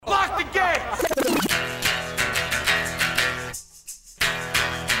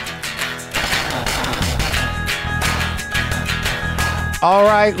All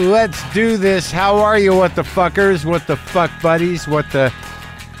right, let's do this. How are you, what the fuckers? What the fuck buddies? What the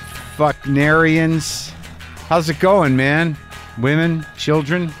fucknarians? How's it going, man? Women,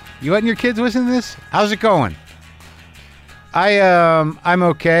 children? You letting your kids listen to this? How's it going? I'm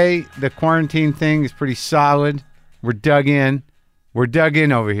okay. The quarantine thing is pretty solid. We're dug in. We're dug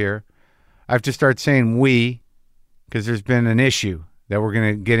in over here. I have to start saying we because there's been an issue that we're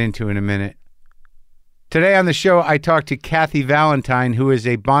going to get into in a minute. Today on the show, I talked to Kathy Valentine, who is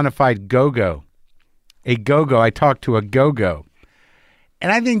a bona fide go-go. A go-go. I talked to a go-go.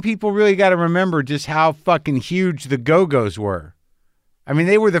 And I think people really got to remember just how fucking huge the go-go's were. I mean,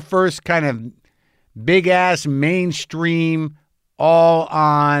 they were the first kind of big-ass, mainstream,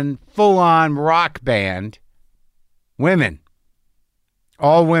 all-on, full-on rock band. Women.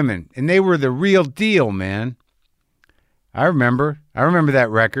 All women. And they were the real deal, man. I remember that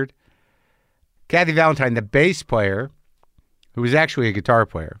record. Kathy Valentine, the bass player, who was actually a guitar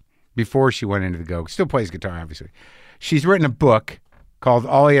player before she went into the go, still plays guitar, obviously. She's written a book called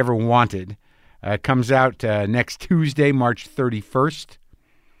All I Ever Wanted. It comes out next Tuesday, March 31st.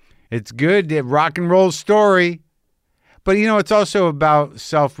 It's good, rock and roll story. But, you know, it's also about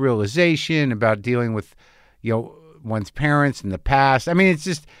self-realization, about dealing with, you know, one's parents in the past. I mean, it's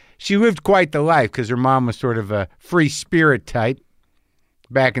just, she lived quite the life because her mom was sort of a free spirit type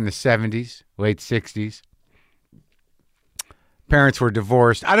back in the 70s, late 60s. Parents were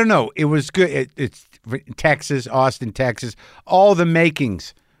divorced. I don't know. It was good. It's Texas, Austin, Texas, all the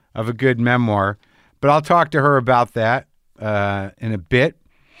makings of a good memoir. But I'll talk to her about that in a bit.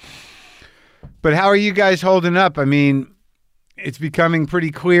 But how are you guys holding up? I mean, it's becoming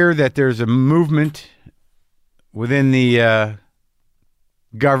pretty clear that there's a movement within the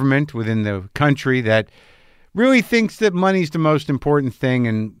government, within the country, that really thinks that money's the most important thing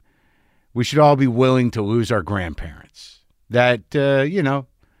and we should all be willing to lose our grandparents. That, you know,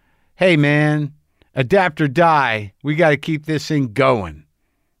 hey, man, adapt or die. We got to keep this thing going.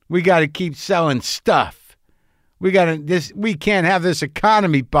 We got to keep selling stuff. We can't have this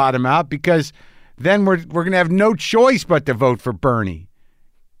economy bottom out because then we're going to have no choice but to vote for Bernie.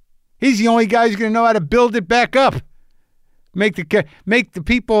 He's the only guy who's going to know how to build it back up. Make the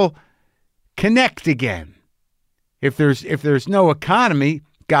people connect again. If there's no economy,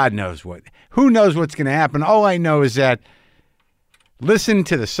 God knows what. Who knows what's going to happen? All I know is that listen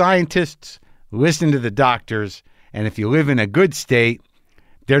to the scientists, listen to the doctors, and if you live in a good state,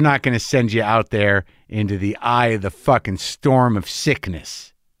 they're not going to send you out there into the eye of the fucking storm of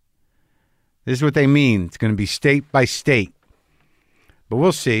sickness. This is what they mean. It's going to be state by state. But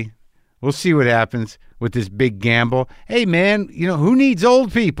we'll see. We'll see what happens with this big gamble. Hey, man, you know, who needs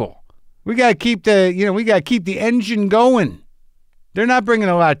old people? We got to keep the engine going. They're not bringing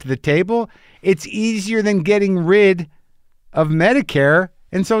a lot to the table. It's easier than getting rid of Medicare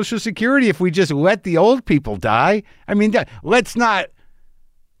and Social Security if we just let the old people die. I mean, let's not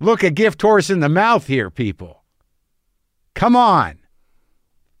look a gift horse in the mouth here, people. Come on.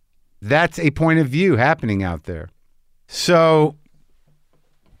 That's a point of view happening out there. So,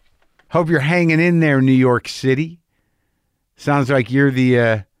 hope you're hanging in there, New York City. Sounds like you're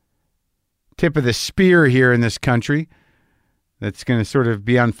the tip of the spear here in this country that's going to sort of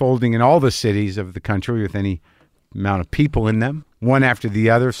be unfolding in all the cities of the country with any amount of people in them, one after the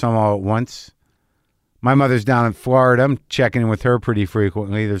other, some all at once. My mother's down in Florida. I'm checking in with her pretty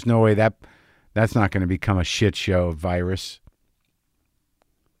frequently. There's no way that's not going to become a shit show of virus.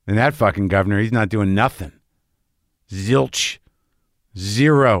 And that fucking governor, he's not doing nothing. Zilch.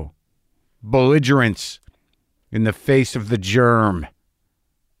 Zero. Belligerence in the face of the germ.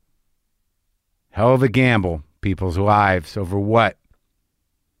 Hell of a gamble, people's lives, over what?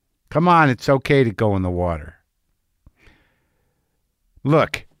 Come on, it's okay to go in the water.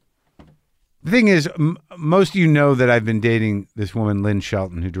 Look, the thing is, most of you know that I've been dating this woman, Lynn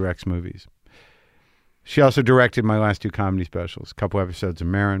Shelton, who directs movies. She also directed my last two comedy specials, a couple episodes of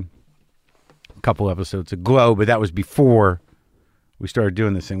Marin, a couple episodes of Glow, but that was before we started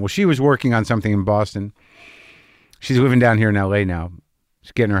doing this thing. Well, she was working on something in Boston. She's living down here in L.A. now.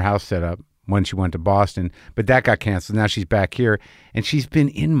 She's getting her house set up when she went to Boston, but that got canceled. Now she's back here, and she's been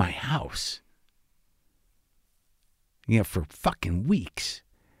in my house, you know, for fucking weeks.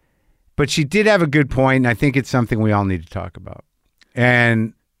 But she did have a good point, and I think it's something we all need to talk about.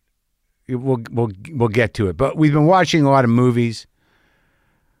 And we'll get to it. But we've been watching a lot of movies.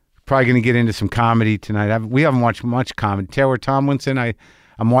 Probably going to get into some comedy tonight. We haven't watched much comedy. Taylor Tomlinson,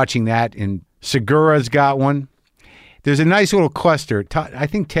 I'm watching that, and Segura's got one. There's a nice little cluster. I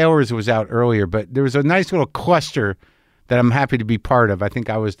think Taylor's was out earlier, but there was a nice little cluster that I'm happy to be part of. I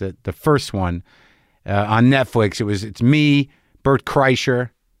think I was the first one on Netflix. It's me, Bert Kreischer,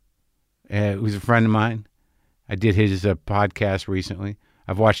 who's a friend of mine. I did his podcast recently.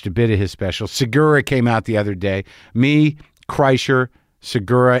 I've watched a bit of his special. Segura came out the other day. Me, Kreischer,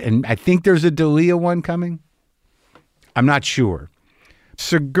 Segura, and I think there's a D'Elia one coming. I'm not sure.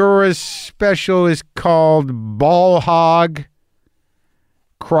 Segura's special is called Ball Hog.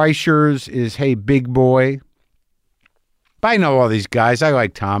 Kreischer's is Hey Big Boy. But I know all these guys. I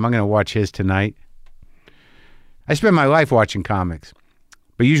like Tom. I'm going to watch his tonight. I spend my life watching comics,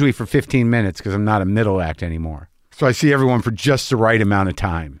 but usually for 15 minutes because I'm not a middle act anymore. So I see everyone for just the right amount of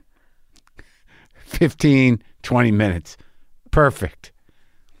time. 15, 20 minutes. Perfect.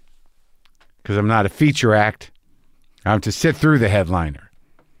 Because I'm not a feature act. I have to sit through the headliner.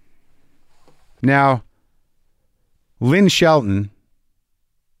 Now, Lynn Shelton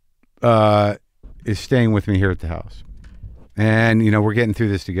is staying with me here at the house. And, we're getting through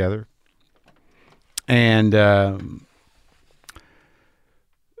this together. And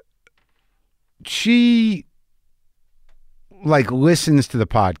she, listens to the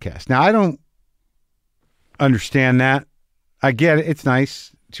podcast. Now, I don't understand that. I get it. It's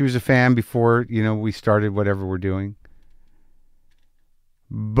nice. She was a fan before, we started whatever we're doing.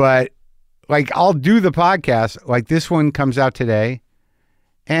 But, I'll do the podcast. This one comes out today.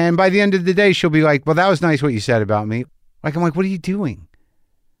 And by the end of the day, she'll be like, well, that was nice what you said about me. I'm like, what are you doing?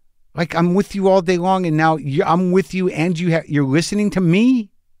 I'm with you all day long, and now I'm with you, and you're listening to me?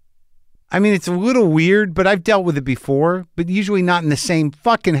 I mean, it's a little weird, but I've dealt with it before, but usually not in the same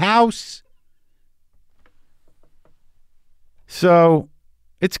fucking house. So,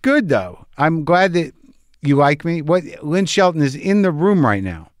 it's good, though. I'm glad that you like me. Lynn Shelton is in the room right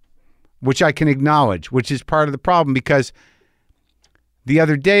now, which I can acknowledge, which is part of the problem, because the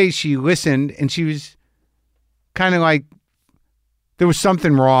other day she listened, and she was kind of like, there was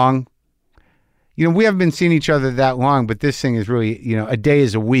something wrong. We haven't been seeing each other that long, but this thing is really, a day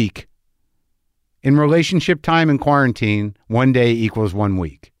is a week. In relationship time and quarantine, 1 day equals 1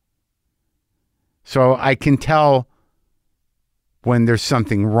 week. So I can tell when there's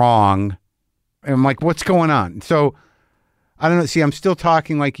something wrong. And I'm like, what's going on? So I don't know. See, I'm still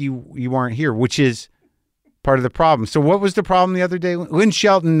talking like you aren't here, which is part of the problem. So what was the problem the other day? Lynn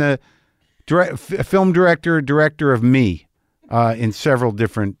Shelton, the film director of Me, in several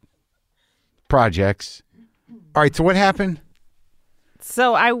different projects. All right, so what happened?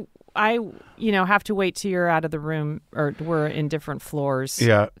 So I have to wait till you're out of the room, or we're in different floors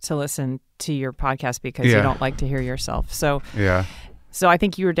to listen to your podcast because you don't like to hear yourself. So I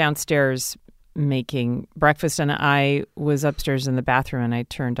think you were downstairs making breakfast, and I was upstairs in the bathroom, and I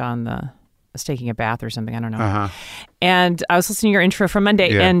turned on I was taking a bath or something, I don't know. Uh-huh. And I was listening to your intro from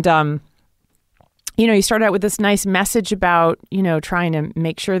Monday, and you started out with this nice message about, trying to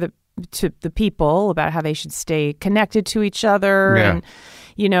make sure that to the people about how they should stay connected to each other and,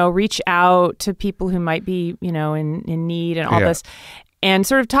 reach out to people who might be, in need and all this. And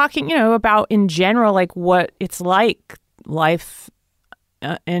sort of talking, about in general, what it's like life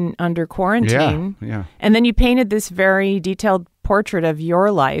under quarantine. Yeah. And then you painted this very detailed portrait of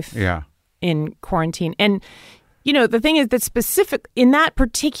your life in quarantine. And, the thing is that specific in that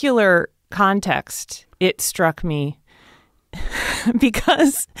particular context, it struck me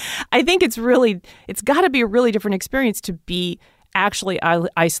because I think it's got to be a really different experience to be actually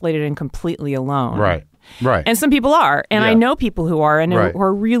isolated and completely alone. Right. And some people are, and I know people who are, and who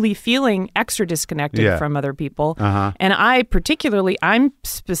are really feeling extra disconnected from other people. Uh-huh. And I'm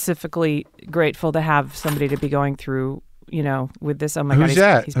specifically grateful to have somebody to be going through, with this. Oh my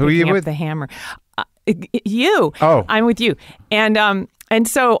God, he's picking up the hammer. You. Oh. I'm with you. And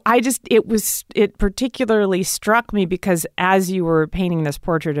so it particularly struck me because as you were painting this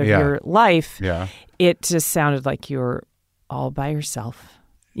portrait of your life, it just sounded like you were all by yourself.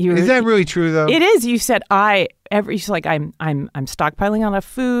 Is that really true though? It is. You said I'm stockpiling a lot of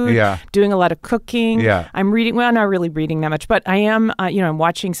food, doing a lot of cooking. Yeah. I'm reading, well, not really reading that much, but I am, I'm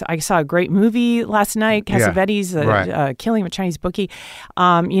watching, I saw a great movie last night, Cassavetes, Killing a Chinese Bookie.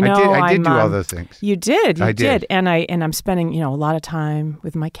 I did do all those things. You did. I did. And I'm spending, a lot of time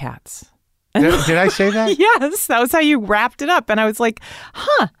with my cats. Did I say that? Yes. That was how you wrapped it up. And I was like,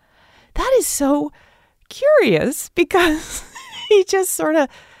 that is so curious because he just sort of,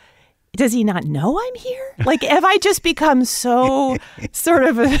 does he not know I'm here? Have I just become so sort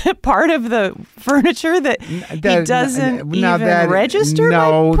of a part of the furniture that he doesn't even register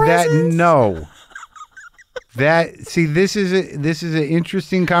my presence? This is an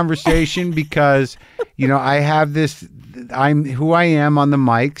interesting conversation because, I have this, I'm who I am on the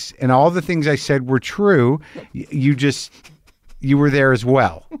mics, and all the things I said were true. You were there as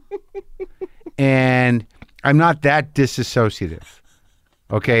well. And I'm not that disassociative.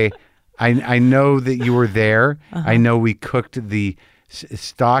 Okay? I know that you were there. I know we cooked the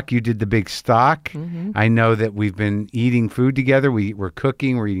stock. You did the big stock. I know that we've been eating food together. We're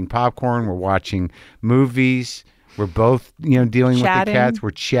cooking. We're eating popcorn. We're watching movies. We're both, dealing with the cats. We're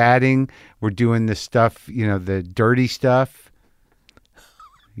chatting. We're doing the stuff, the dirty stuff.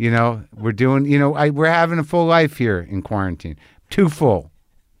 We're doing, we're having a full life here in quarantine. Too full,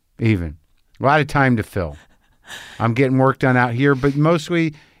 even. A lot of time to fill. I'm getting work done out here, but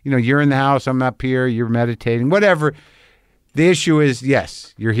mostly, you're in the house, I'm up here, you're meditating, whatever. The issue is,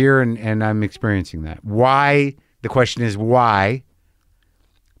 yes, you're here and I'm experiencing that. Why? The question is, why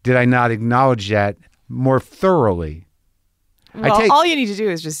did I not acknowledge that more thoroughly? Well, all you need to do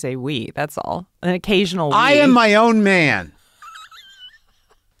is just say we. That's all. An occasional we. I am my own man.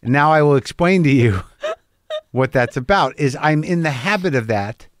 And now I will explain to you what that's about. Is I'm in the habit of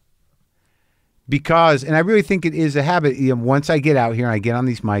that because, and I really think it is a habit. Once I get out here and I get on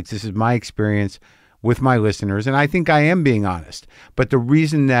these mics, this is my experience with my listeners, and I think I am being honest. But the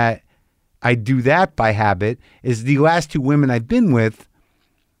reason that I do that by habit is the last two women I've been with,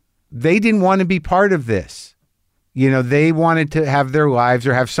 they didn't want to be part of this. They wanted to have their lives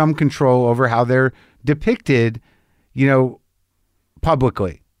or have some control over how they're depicted,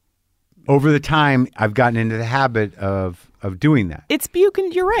 publicly. Over the time, I've gotten into the habit of doing that.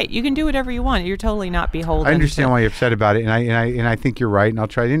 You're right. You can do whatever you want. You're totally not beholden. I understand why you're upset about it, and I think you're right, and I'll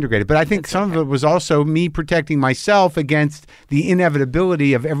try to integrate it. But I think some of it was also me protecting myself against the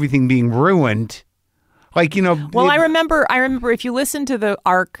inevitability of everything being ruined. Well, I remember if you listen to the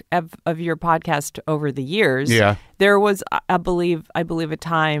arc of your podcast over the years, there was, I believe a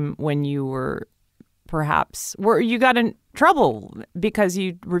time when you were perhaps where you got in trouble because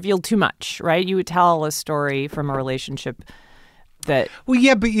you revealed too much, right? You would tell a story from a relationship that... Well,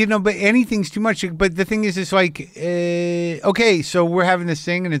 yeah, but anything's too much. But the thing is, it's like, okay, so we're having this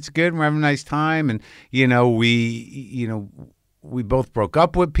thing and it's good and we're having a nice time. And, we both broke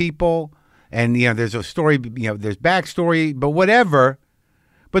up with people. And, there's a story, there's backstory, but whatever.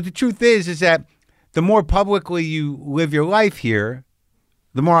 But the truth is that the more publicly you live your life here,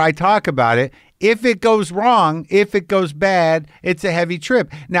 the more I talk about it. If it goes wrong, if it goes bad, it's a heavy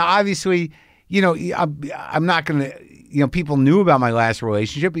trip. Now, obviously, I'm not going to, people knew about my last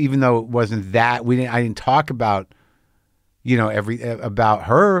relationship, even though it wasn't that. I didn't talk about, about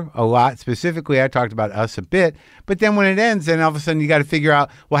her a lot specifically. I talked about us a bit. But then when it ends, then all of a sudden you got to figure out,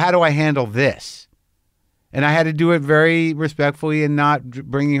 well, how do I handle this? And I had to do it very respectfully and not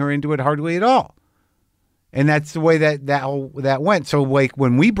bringing her into it hardly at all. And that's the way that went. So, like,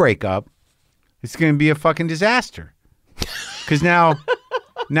 when we break up, it's going to be a fucking disaster. Because now,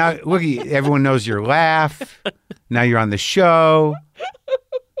 look, everyone knows your laugh. Now you're on the show.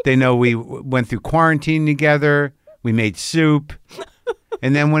 They know we went through quarantine together. We made soup.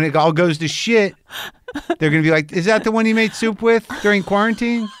 And then when it all goes to shit, they're going to be like, is that the one you made soup with during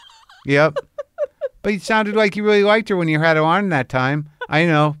quarantine? Yep. But it sounded like you really liked her when you had her on that time. I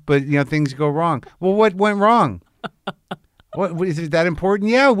know, but, things go wrong. Well, what went wrong? What is it that important?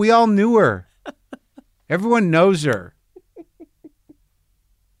 Yeah, we all knew her. Everyone knows her.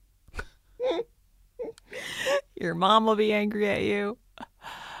 Your mom will be angry at you.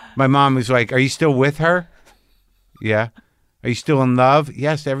 My mom was like, are you still with her? Yeah. Are you still in love?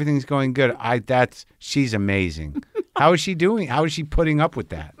 Yes, everything's going good. She's amazing. How is she doing? How is she putting up with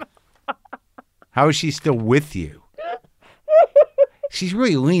that? How is she still with you? She's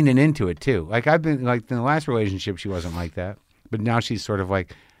really leaning into it too. Like I've been in the last relationship, she wasn't like that. But now she's sort of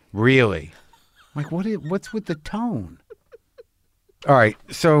like, really? I'm like, what's with the tone? All right.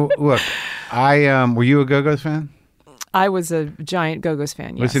 So look, were you a Go-Go's fan? I was a giant Go-Go's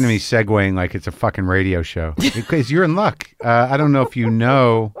fan, yes. Listen to me segueing like it's a fucking radio show. Because you're in luck. I don't know if you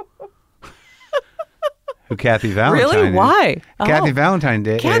know who Kathy Valentine is. Really? Why? Kathy Valentine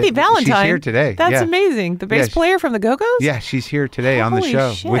did. Kathy Valentine? She's here today. That's amazing. The bass player from the Go-Go's? Yeah, she's here today on the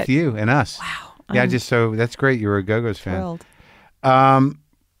show shit. with you and us. Wow. Yeah, so that's great. You were a Go-Go's fan. Thrilled.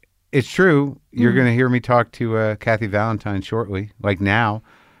 It's true. You're going to hear me talk to Kathy Valentine shortly, like now.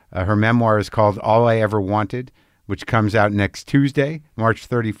 Her memoir is called All I Ever Wanted, which comes out next Tuesday, March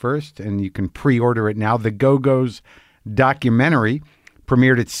 31st, and you can pre-order it now. The Go-Go's documentary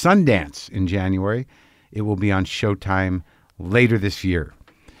premiered at Sundance in January. It will be on Showtime later this year.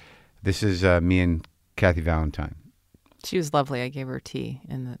 This is me and Kathy Valentine. She was lovely. I gave her tea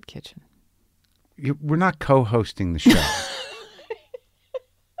in the kitchen. We're not co-hosting the show.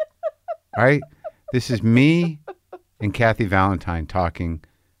 All right? This is me and Kathy Valentine talking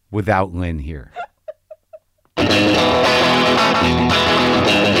without Lynn here.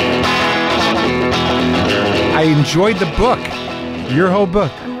 I enjoyed the book, your whole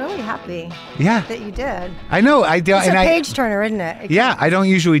book. I'm really happy. Yeah, that you did. I know. It's a page turner, isn't it? Yeah, I don't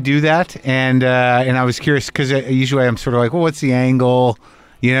usually do that, and I was curious because usually I'm sort of like, well, what's the angle?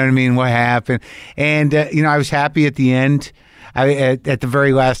 You know what I mean? What happened? And I was happy at the end. At the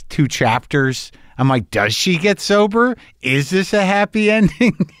very last 2 chapters, I'm like, does she get sober? Is this a happy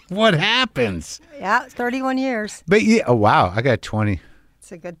ending? What happens? Yeah, 31 years. But oh wow, I got 20.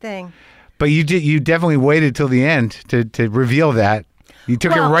 It's a good thing. But you definitely waited till the end to reveal that. You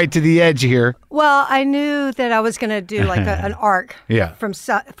took it right to the edge here. Well, I knew that I was going to do like an arc from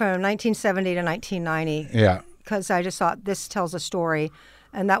 1970 to 1990. Yeah. Because I just thought this tells a story.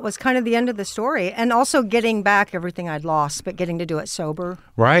 And that was kind of the end of the story. And also getting back everything I'd lost, but getting to do it sober.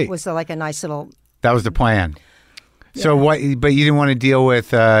 Right. Was like a nice little... That was the plan. Yeah. So what? But you didn't want to deal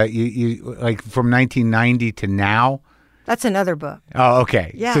with, you like from 1990 to now? That's another book. Oh,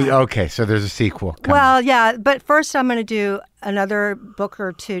 okay. Yeah. So there's a sequel coming. Well, yeah, but first I'm going to do another book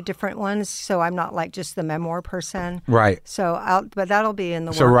or 2 different ones, so I'm not like just the memoir person. Right. So but that'll be in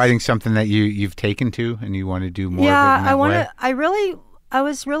the works. So writing something that you've taken to and you want to do more of it in that way? I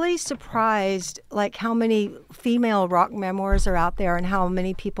was really surprised like how many female rock memoirs are out there and how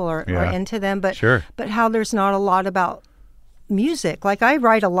many people are into them, but how there's not a lot about music. Like I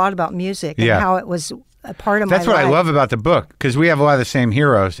write a lot about music and how it was a part of my life. That's what I love about the book, because we have a lot of the same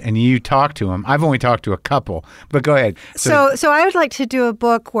heroes, and you talk to them. I've only talked to a couple, but go ahead. So I would like to do a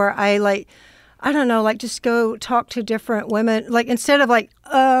book where I just go talk to different women, like instead of like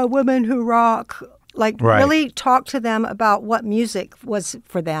women who rock, like really talk to them about what music was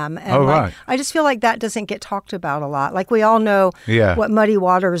for them. And I just feel like that doesn't get talked about a lot. Like we all know what Muddy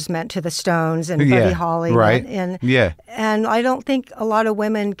Waters meant to the Stones and Buddy Holly. Right. And I don't think a lot of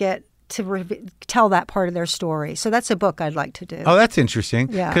women get to tell that part of their story. So that's a book I'd like to do. Oh, that's interesting.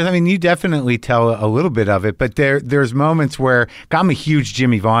 Yeah. Because, I mean, you definitely tell a little bit of it, but there's moments where I'm a huge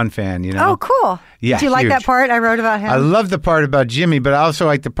Jimmy Vaughn fan, you know? Oh, cool. Yeah, do you like that part I wrote about him? I love the part about Jimmy, but I also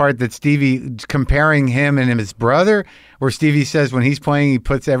like the part that Stevie, comparing him and his brother, where Stevie says when he's playing, he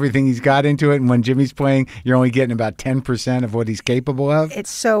puts everything he's got into it, and when Jimmy's playing, you're only getting about 10% of what he's capable of. It's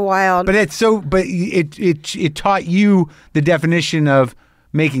so wild. But it taught you the definition of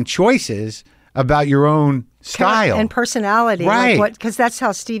making choices about your own style and personality, right? Because that's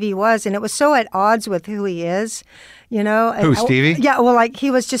how Stevie was, and it was so at odds with who he is, you know. Who, Stevie? Yeah, well, like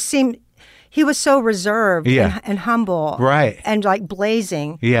he was so reserved and humble, right, and like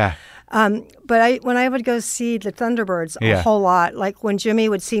blazing, yeah. But when I would go see the Thunderbirds a whole lot, like when Jimmy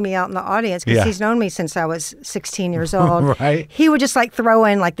would see me out in the audience, because he's known me since I was 16 years old, right? He would just like throw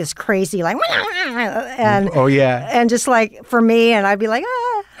in like this crazy like, and and just like for me, and I'd be like,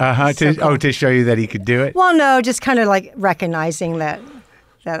 to show you that he could do it. Well, no, just kind of like recognizing that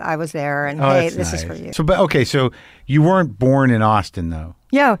I was there, and hey, this is for you. So you weren't born in Austin, though.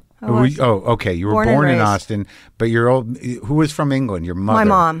 Yeah. Okay. You were born in Austin, but who was from England? Your mother? My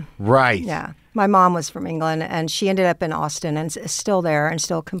mom. Right. Yeah. My mom was from England, and she ended up in Austin and is still there and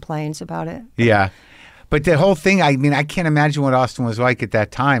still complains about it. Yeah. But the whole thing, I mean, I can't imagine what Austin was like at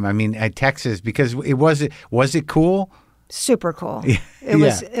that time. I mean, at Texas, because was it cool? Super cool.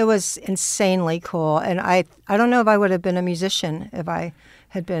 It was insanely cool. And I don't know if I would have been a musician if I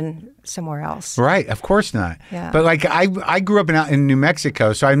had been somewhere else. Right, of course not. Yeah. But like I grew up in New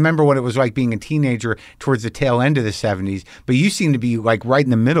Mexico, so I remember what it was like being a teenager towards the tail end of the 70s, but you seem to be like right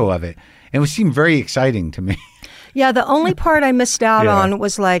in the middle of it. And it seemed very exciting to me. Yeah, the only part I missed out on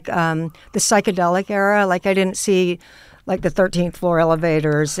was like the psychedelic era. Like I didn't see like the 13th floor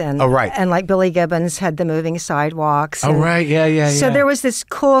elevators and and like Billy Gibbons had the moving sidewalks. And, yeah. So there was this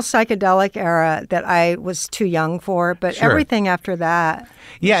cool psychedelic era that I was too young for, but everything after that.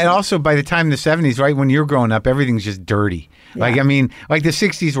 Yeah, and also by the time the 70s, right, when you're growing up, everything's just dirty. Yeah. Like, I mean, like the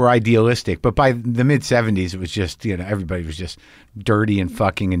 60s were idealistic, but by the mid-70s, it was just, everybody was just dirty and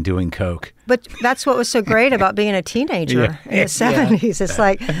fucking and doing coke. But that's what was so great about being a teenager in the 70s.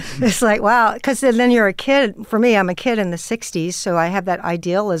 It's like, wow, because then you're a kid. For me, I'm a kid in the 60s, so I have that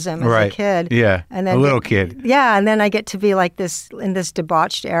idealism as a kid. Yeah, and then a little kid. Yeah, and then I get to be like this in this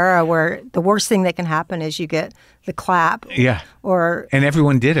debauched era where the worst thing that can happen is you get the clap. Yeah. And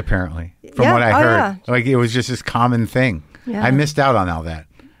everyone did, apparently, from what I heard. Yeah. Like, it was just this common thing. Yeah. I missed out on all that.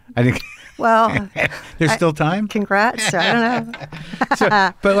 I think. Well, there's still time. Congrats. I don't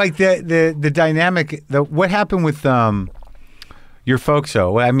know. But like the dynamic, what happened with your folks?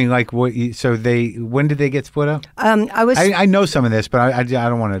 Though, I mean, like what? When did they get split up? I know some of this, but I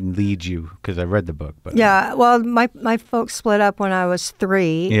don't want to lead you because I read the book. But yeah, well, my folks split up when I was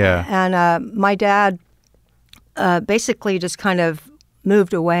 3. Yeah, and my dad basically just kind of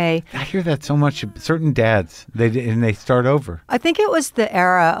moved away. I hear that so much. Certain dads, they start over. I think it was the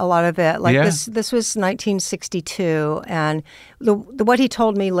era, a lot of it. Like this was 1962, and what he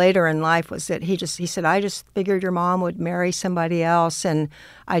told me later in life was that he said, I just figured your mom would marry somebody else, and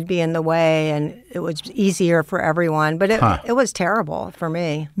I'd be in the way, and it was easier for everyone. But it was terrible for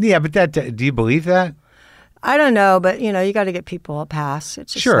me. Yeah, but do you believe that? I don't know, but you got to get people a pass.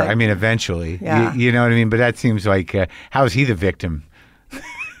 It's just sure. I mean, eventually, you know what I mean. But that seems like how is he the victim?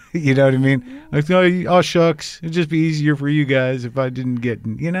 You know what I mean? Like, oh shucks, it'd just be easier for you guys if I didn't get,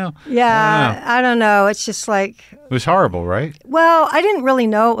 Yeah, I don't know. It's just like it was horrible, right? Well, I didn't really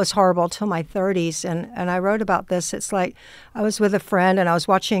know it was horrible till my 30s, and I wrote about this. It's like I was with a friend and I was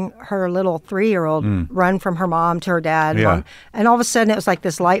watching her little 3-year-old run from her mom to her dad, and all of a sudden it was like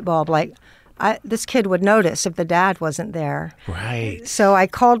this light bulb, like. This kid would notice if the dad wasn't there. Right. So I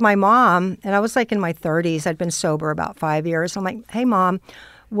called my mom, and I was like in my 30s. I'd been sober about 5 years. I'm like, hey, Mom,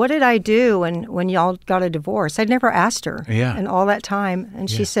 what did I do when y'all got a divorce? I'd never asked her in all that time. And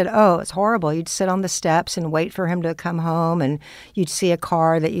she said, oh, it's horrible. You'd sit on the steps and wait for him to come home, and you'd see a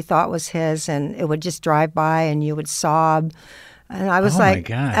car that you thought was his, and it would just drive by, and you would sob. And I was my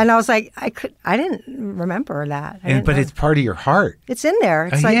God. And I was like, I didn't remember that. But it's part of your heart. It's in there.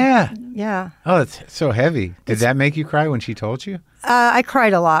 It's yeah. Oh, it's so heavy. Did that make you cry when she told you? I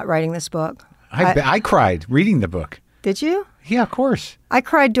cried a lot writing this book. I cried reading the book. Did you? Yeah, of course. I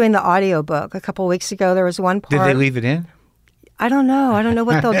cried doing the audiobook a couple of weeks ago. There was one part. Did they leave it in? I don't know. I don't know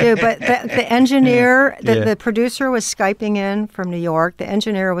what they'll do. But the engineer, the producer was Skyping in from New York. The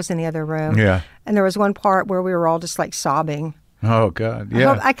engineer was in the other room. Yeah. And there was one part where we were all just like sobbing. Oh, God,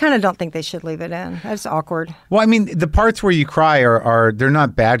 yeah. I kind of don't think they should leave it in. That's awkward. Well, I mean, the parts where you cry they're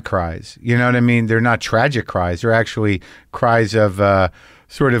not bad cries. You know what I mean? They're not tragic cries. They're actually cries of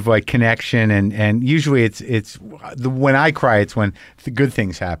sort of like connection. And usually when I cry, it's when the good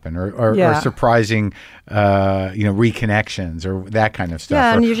things happen or surprising, reconnections or that kind of stuff.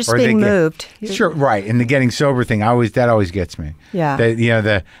 Yeah, and you're just being moved. Sure, right. And the getting sober thing, that always gets me. Yeah.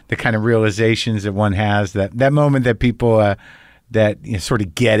 The kind of realizations that one has, that moment that people... that sort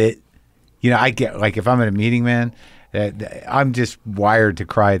of get it. I get, like, if I'm at a meeting, man, I'm just wired to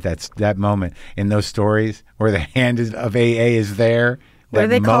cry at that moment in those stories where the hand of AA is there. What do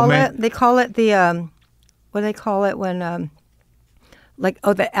they call it? They call it the, what do they call it when, the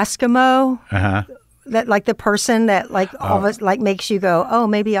Eskimo? Uh-huh. That, like, the person that, like, almost, like, makes you go, oh,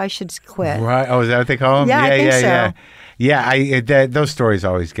 maybe I should quit. Right. Oh, is that what they call them? Yeah, I think so. Yeah. Yeah, those stories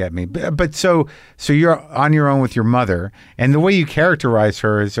always get me. But so you're on your own with your mother, and the way you characterize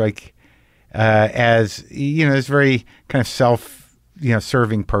her is like as this very kind of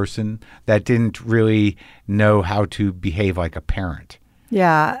serving person that didn't really know how to behave like a parent.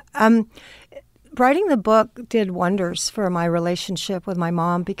 Yeah. Writing the book did wonders for my relationship with my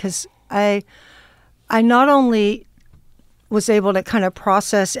mom because I not only was able to kind of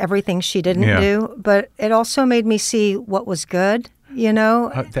process everything she didn't do, but it also made me see what was good,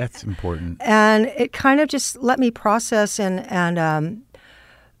 That's important. And it kind of just let me process and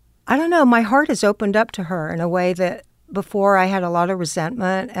I don't know, my heart has opened up to her in a way that before I had a lot of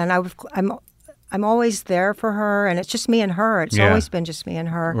resentment, and I'm always there for her, and it's just me and her. It's always been just me and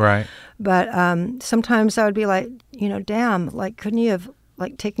her. Right. But sometimes I would be like, damn, like, couldn't you have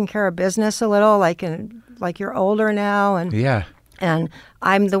like taken care of business a little, like, and like you're older now, and and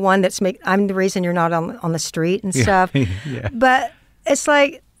I'm the one I'm the reason you're not on the street and stuff. Yeah. But it's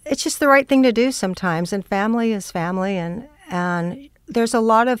like it's just the right thing to do sometimes, and family is family, and there's a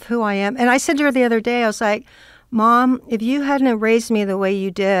lot of who I am. And I said to her the other day, I was like, Mom, if you hadn't raised me the way you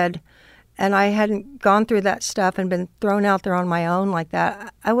did, and I hadn't gone through that stuff and been thrown out there on my own like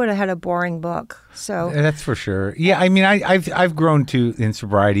that, I would have had a boring book. So that's for sure. Yeah, I mean, I've grown to, in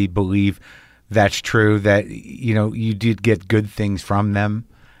sobriety, believe that's true, that, you did get good things from them,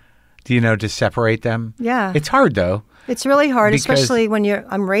 to separate them. Yeah. It's hard, though. It's really hard, especially when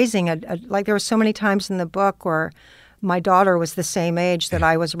I'm raising like there were so many times in the book where my daughter was the same age that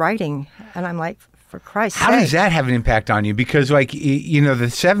I was writing. And I'm like, for Christ's sake. How does that have an impact on you? Because, like, the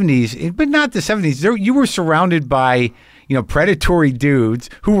 70s, but not the 70s, you were surrounded by, predatory dudes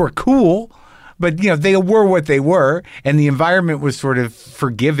who were cool, but, they were what they were, and the environment was sort of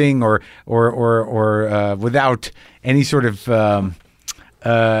forgiving or without any sort of,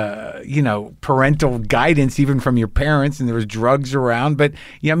 parental guidance, even from your parents, and there was drugs around. But,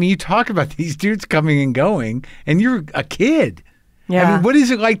 you talk about these dudes coming and going, and you're a kid. Yeah. I mean, what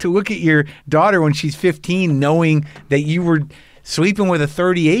is it like to look at your daughter when she's 15, knowing that you were sleeping with a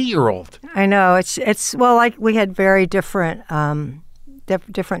 38-year-old? I know. It's well, like, we had very different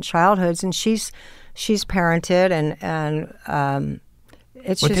different childhoods, and she's parented, and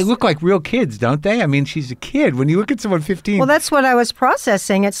But they look like real kids, don't they? I mean, she's a kid. When you look at someone 15. Well, that's what I was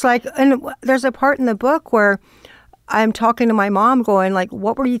processing. It's like, and there's a part in the book where I'm talking to my mom going like,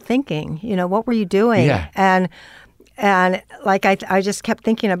 what were you thinking? What were you doing? Yeah. And like, I just kept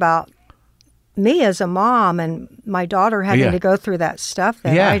thinking about me as a mom and my daughter having to go through that stuff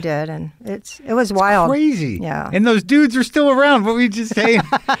that I did. And it was wild. Crazy. Yeah. And those dudes are still around. What were you just saying?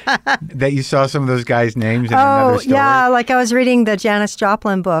 That you saw some of those guys' names in another story? Yeah. Like I was reading the Janis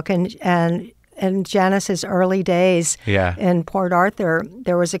Joplin book and Janis's early days in Port Arthur,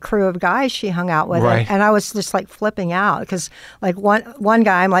 there was a crew of guys she hung out with. Right. And I was just like flipping out because like one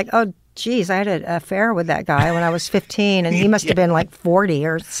guy, I'm like, oh, geez, I had an affair with that guy when I was 15, and he must have been like 40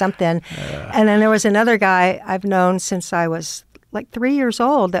 or something. And then there was another guy I've known since I was like 3 years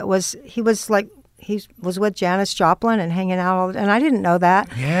old he was with Janis Joplin and hanging out, and I didn't know that.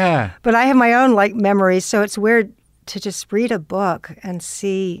 Yeah. But I have my own like memories, so it's weird to just read a book and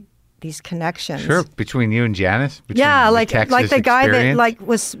see these connections. Sure, between you and Janis? Like the guy that like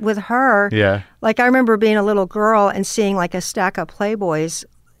was with her. Yeah. Like I remember being a little girl and seeing like a stack of Playboys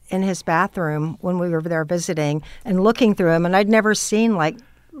in his bathroom when we were there visiting and looking through them, and I'd never seen like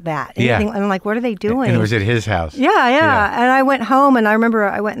that. Anything. And I'm like, what are they doing? And it was at his house. Yeah. And I went home, and I remember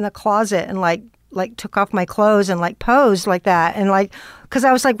I went in the closet and like took off my clothes and like posed like that, and like because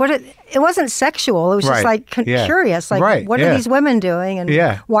I was like, it wasn't sexual. It was just like curious. Like, what are these women doing,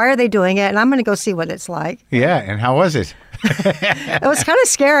 and why are they doing it? And I'm going to go see what it's like. Yeah. And how was it? It was kind of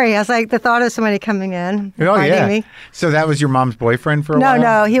scary. I was like, the thought of somebody coming in finding me. So that was your mom's boyfriend for a while?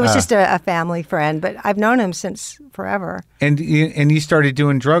 No, he was just a family friend, but I've known him since forever. And you started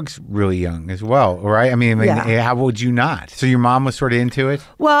doing drugs really young as well, right? I mean, how would you not? So your mom was sort of into it?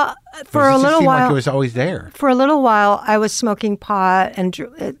 Well, for a little while, like it was always there. For a little while, I was smoking pot, and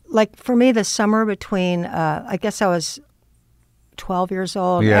like for me, the summer between, I guess I was 12 years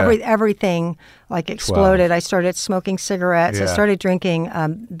old. Everything like exploded. 12. I started smoking cigarettes. I started drinking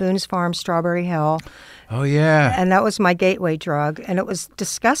Boone's Farm Strawberry Hill. Oh yeah. And that was my gateway drug, and it was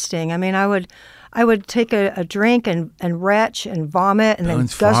disgusting. I mean, I would take a drink and retch and vomit and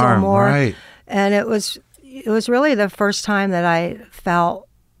Boone's then guzzle Farm, more. Right. And it was really the first time that I felt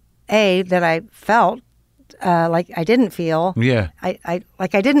like I didn't feel. Yeah. I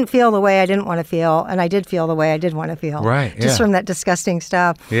didn't feel the way I didn't want to feel, and I did feel the way I did want to feel. Right. Just from that disgusting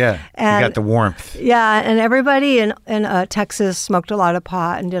stuff. Yeah. And you got the warmth. Yeah, and everybody in Texas smoked a lot of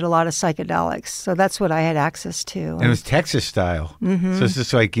pot and did a lot of psychedelics, so that's what I had access to. And it was Texas style. Mm-hmm. So it's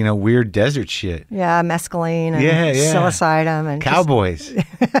just like weird desert shit. Yeah, mescaline and psilocybin and cowboys.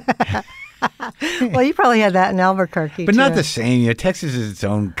 Well, you probably had that in Albuquerque, but too. Not the same. Texas is its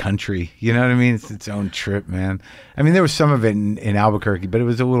own country. You know what I mean? It's its own trip, man. I mean, there was some of it in Albuquerque, but it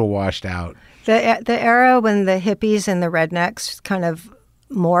was a little washed out. The era when the hippies and the rednecks kind of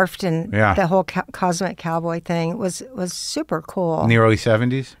morphed, and the whole cosmic cowboy thing was super cool. In the early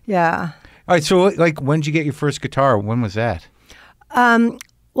 70s? Yeah. All right. So, like, when did you get your first guitar? When was that? Well,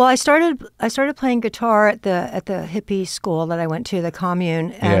 I started playing guitar at the hippie school that I went to, the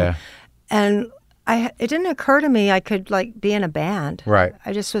commune, and it didn't occur to me I could like be in a band. Right.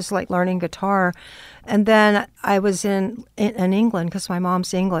 I just was like learning guitar, and then I was in England because my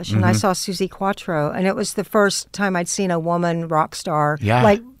mom's English, and I saw Suzi Quatro, and it was the first time I'd seen a woman rock star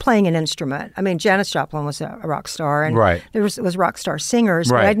like playing an instrument. I mean, Janis Joplin was a rock star, and there was rock star singers,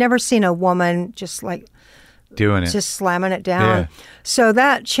 but I'd never seen a woman just like doing it, just slamming it down. Yeah. So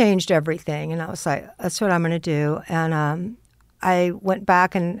that changed everything, and I was like, that's what I'm going to do. And I went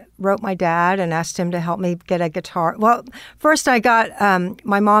back and wrote my dad and asked him to help me get a guitar. Well, first I got,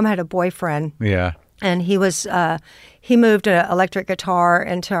 my mom had a boyfriend. Yeah. And he moved an electric guitar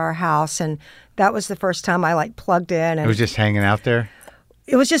into our house, and that was the first time I like plugged in. And it was just hanging out there?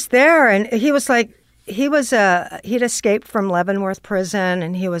 It was just there, and he was like, he'd escaped from Leavenworth prison,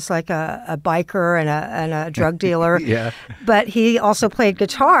 and he was like a biker and a drug dealer. Yeah. But he also played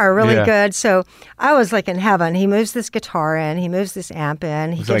guitar really good. So I was like in heaven. He moves this guitar in, he moves this amp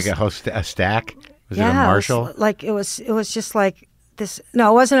in. It was like a stack? Was it a Marshall? It was just like this.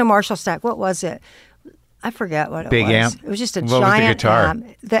 No, it wasn't a Marshall stack. What was it? I forget what it was. Big amp? It was just a what giant was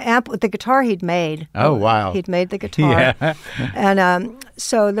the amp. The guitar he'd made. Oh, wow. He'd made the guitar. Yeah. And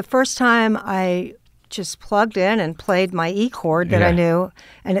so the first time I just plugged in and played my E chord that I knew,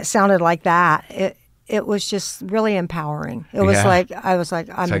 and it sounded like that. It was just really empowering. It was like, I was like,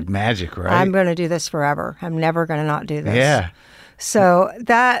 it's like magic, right? I'm going to do this forever. I'm never going to not do this. Yeah. So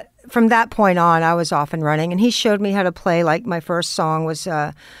from that point on, I was off and running, and he showed me how to play. Like my first song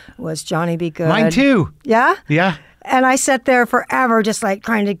was Johnny Be Good. Mine too. Yeah? Yeah. And I sat there forever just like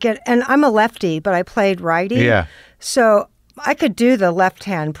trying to get, and I'm a lefty, but I played righty. Yeah. So I could do the left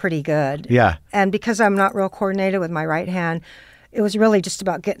hand pretty good. Yeah. And because I'm not real coordinated with my right hand, it was really just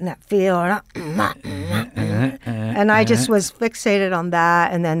about getting that feel. And I just was fixated on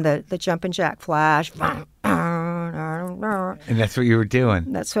that. And then the jumping jack flash. And that's what you were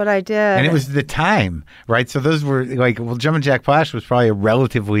doing. That's what I did. And it was the time, right? So those were like, well, Jumpin' Jack Flash was probably a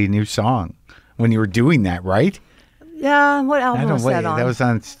relatively new song when you were doing that, right? Yeah, what album was that on? That was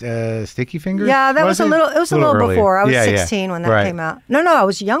on Sticky Fingers? Yeah, that was a little. It was a little before. I was 16 when that right. came out. No, I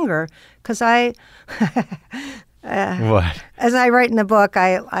was younger because I. What? As I write in the book,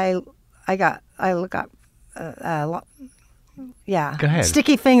 I got. Yeah. Go ahead.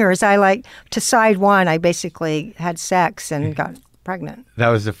 Sticky Fingers. To side one. I basically had sex and got pregnant. That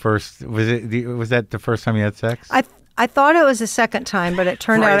was the first. Was that the first time you had sex? I thought it was the second time, but it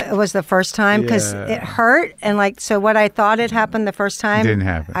turned out it was the first time because it hurt. And so what I thought had happened the first time didn't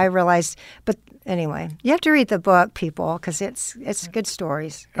happen. I realized. But anyway, you have to read the book, people, because it's good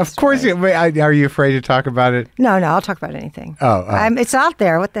stories. Of course. Are you afraid to talk about it? No, I'll talk about anything. Oh. It's out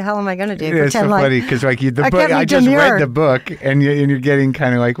there. What the hell am I going to do? It's so funny because the book. I just read the book, and you're getting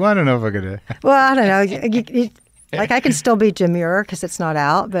kind of like, well, I don't know if I'm gonna. Well, I don't know. I can still be demure because it's not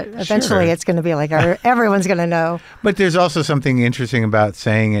out, but eventually it's going to be like everyone's going to know. But there's also something interesting about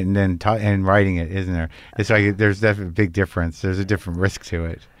saying it and then and writing it, isn't there? It's like there's definitely a big difference. There's a different risk to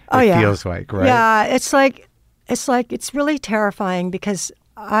it. It feels like, right? Yeah, it's really terrifying because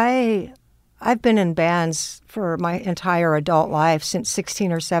I've been in bands for my entire adult life since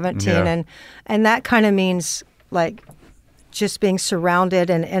 16 or 17, and that kind of means like just being surrounded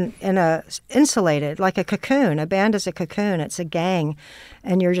and insulated, like a cocoon. A band is a cocoon. It's a gang,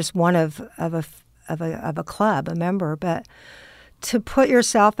 and you're just one of a club, a member. But to put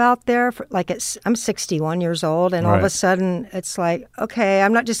yourself out there, I'm 61 years old, and all of a sudden it's like, okay,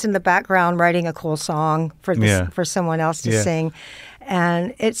 I'm not just in the background writing a cool song for someone else to sing,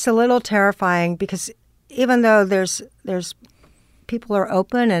 and it's a little terrifying because even though there's people are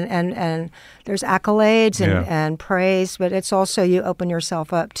open and there's accolades and praise, but it's also you open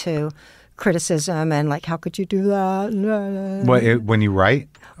yourself up to criticism and like, how could you do that? What, when you write?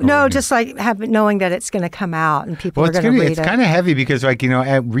 No, just like knowing that it's going to come out and people are going to read it. It's kind of heavy because, like,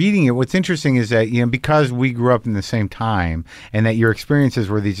 at reading it, what's interesting is that, because we grew up in the same time and that your experiences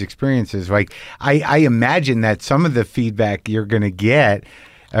were these experiences, like, I imagine that some of the feedback you're going to get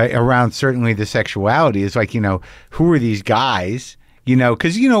around certainly the sexuality is like, who are these guys?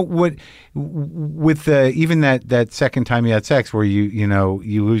 Because what with even that second time you had sex where you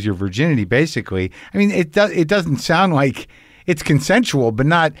lose your virginity, basically. I mean, it doesn't sound like it's consensual, but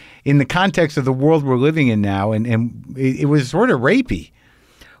not in the context of the world we're living in now, and it was sort of rapey.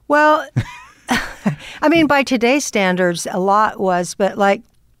 Well, I mean, by today's standards, a lot was, but like,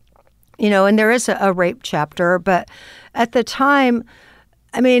 and there is a rape chapter, but at the time.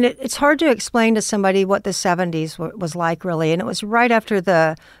 I mean, it's hard to explain to somebody what the 70s was like, really. And it was right after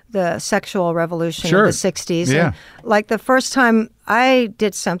the sexual revolution of the 60s. Yeah. And like the first time I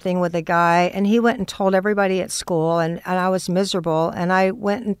did something with a guy, and he went and told everybody at school, and I was miserable. And I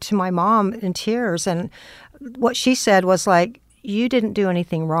went to my mom in tears. And what she said was like, you didn't do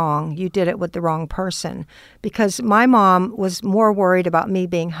anything wrong. You did it with the wrong person. Because my mom was more worried about me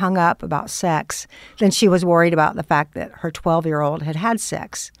being hung up about sex than she was worried about the fact that her 12-year-old had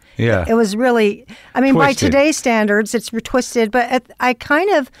sex. Yeah. It was really, I mean, twisted. By today's standards, it's twisted. But I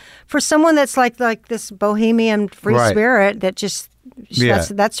kind of, for someone that's like this bohemian free spirit that just,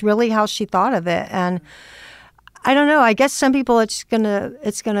 that's really how she thought of it. And I don't know, I guess some people it's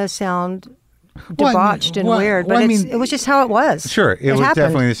gonna sound debauched and weird, but it was just how it was. Sure, it was happened,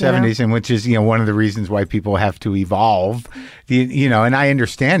 definitely the 70s, and which is one of the reasons why people have to evolve. And I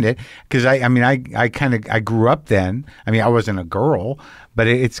understand it because I grew up then. I mean, I wasn't a girl, but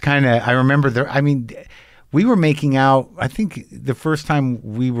it's kind of, I remember we were making out. I think the first time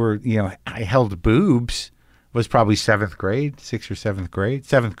we were, I held boobs was probably 7th grade, 6th or 7th grade,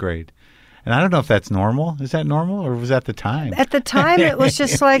 7th grade. And I don't know if that's normal. Is that normal, or was that the time? At the time, it was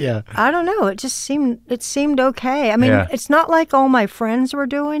just like, I don't know. It seemed okay. I mean, it's not like all my friends were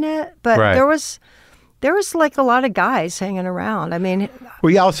doing it, but there was like a lot of guys hanging around. I mean,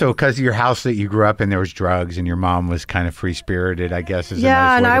 well, also because your house that you grew up in, there was drugs, and your mom was kind of free spirited, I guess. Is a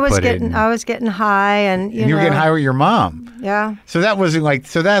nice way to put it. I was getting high, and you were getting high with your mom. Yeah. So that wasn't like.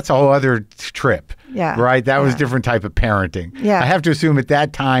 So that's a whole other trip. Yeah. Right? That was a different type of parenting. Yeah. I have to assume at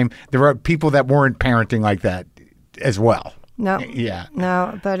that time there were people that weren't parenting like that as well. No. Yeah.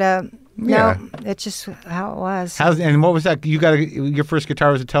 No, but no, it's just how it was. And what was that? You got your first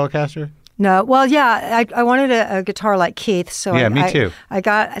guitar was a Telecaster? No. Well, yeah, I wanted a guitar like Keith, so me too.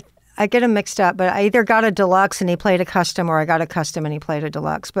 I I get them mixed up, but I either got a deluxe and he played a custom, or I got a custom and he played a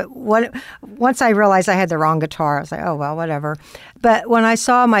deluxe. But once I realized I had the wrong guitar, I was like, oh, well, whatever. But when I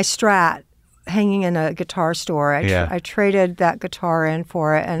saw my Strat hanging in a guitar store, I traded that guitar in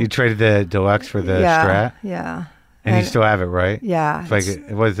for it. And you traded the deluxe for the Strat? Yeah. And you still have it, right? Yeah. It's like,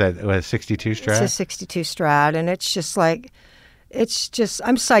 what is that, a 62 Strat? It's a 62 Strat, and it's just like,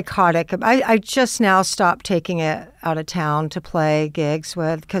 I'm psychotic. I just now stopped taking it out of town to play gigs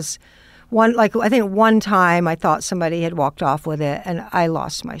with, because I think one time I thought somebody had walked off with it, and I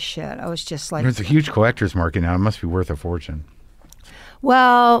lost my shit. I was just like... It's a huge collector's market now. It must be worth a fortune.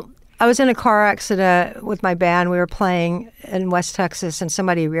 Well, I was in a car accident with my band. We were playing in West Texas, and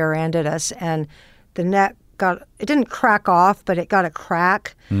somebody rear-ended us, and the neck it didn't crack off, but it got a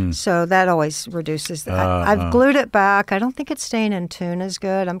crack. So that always reduces that. I've glued it back. I don't think it's staying in tune as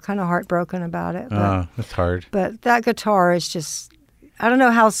good. I'm kind of heartbroken about it. That's hard. But that guitar is just, I don't know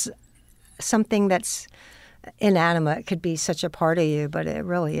how something that's inanimate could be such a part of you, but it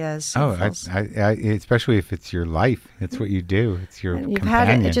really is. Especially if it's your life. It's what you do. It's your companion. You've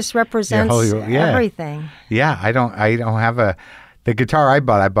had it just represents everything. Yeah, I don't have a... The guitar I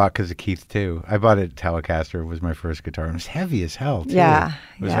bought because of Keith too. I bought a Telecaster. It was my first guitar. It was heavy as hell too. Yeah,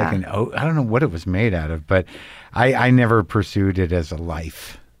 it was like I don't know what it was made out of, but I never pursued it as a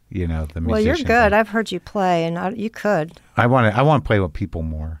life. The musician. Well, you're good. I've heard you play, and you could. I want to play with people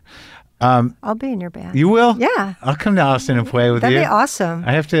more. I'll be in your band. You will? Yeah. I'll come to Austin and play with you. That'd be awesome.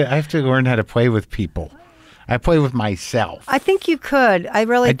 I have to learn how to play with people. I play with myself. I think you could. I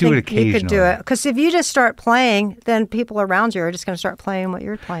really do think you could do it. Because if you just start playing, then people around you are just going to start playing what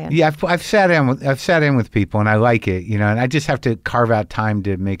you're playing. Yeah, I've sat in with people, and I like it, and I just have to carve out time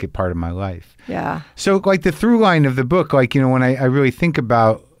to make it part of my life. Yeah. So, like, the through line of the book, like, when I really think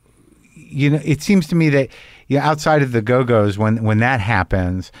about, it seems to me that, outside of the Go-Go's, when that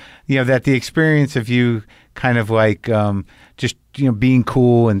happens, that the experience of you kind of like just being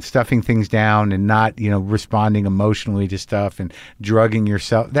cool and stuffing things down and not responding emotionally to stuff and drugging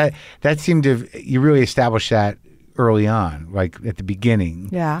yourself, that seemed to you really established that early on, like at the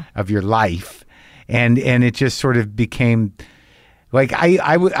beginning of your life, and it just sort of became like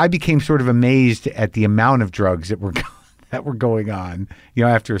I became sort of amazed at the amount of drugs that were going on,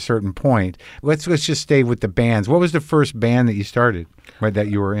 after a certain point. Let's just stay with the bands. What was the first band that you started, right, that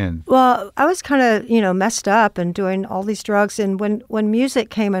you were in? Well, I was kind of, messed up and doing all these drugs. And when music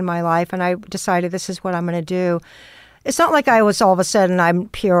came in my life and I decided this is what I'm going to do, it's not like I was all of a sudden I'm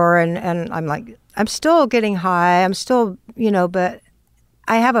pure and I'm like, I'm still getting high. I'm still, but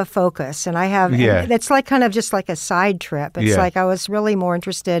I have a focus, and I have, it's like kind of just like a side trip. It's like I was really more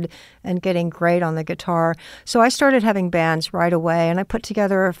interested in getting great on the guitar. So I started having bands right away, and I put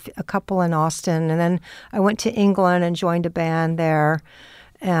together a couple in Austin, and then I went to England and joined a band there.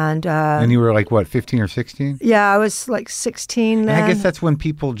 And you were like, what, 15 or 16? Yeah, I was like 16 then. And I guess that's when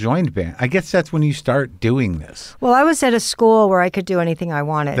people joined band. I guess that's when you start doing this. Well, I was at a school where I could do anything I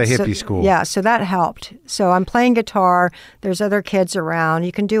wanted. The hippie school. Yeah, so that helped. So I'm playing guitar. There's other kids around.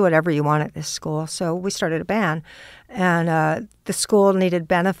 You can do whatever you want at this school. So we started a band. And the school needed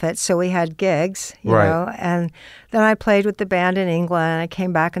benefits, so we had gigs, you know. And then I played with the band in England. I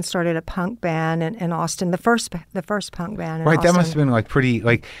came back and started a punk band in Austin, the first punk band in Austin. That must have been like pretty,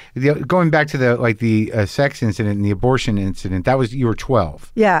 like going back to the sex incident and the abortion incident. That was, you were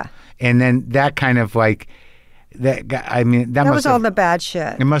 12. Yeah. And then that kind of like that. I mean, that was all the bad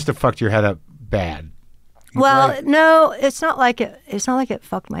shit. It must have fucked your head up bad. Well, no, it's not like it. It's not like it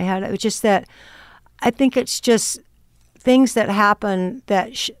fucked my head. It was just that I think it's just things that happen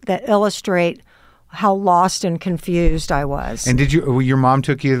that illustrate how lost and confused I was. And did your mom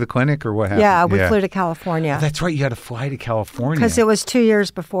took you to the clinic, or what happened? Yeah, we flew to California. Oh, that's right, you had to fly to California. Because it was 2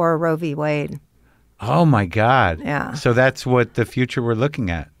 years before Roe v. Wade. Oh my God. Yeah. So that's what the future we're looking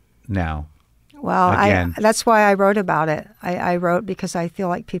at now. Well, that's why I wrote about it. I wrote because I feel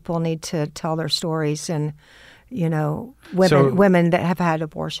like people need to tell their stories, and women that have had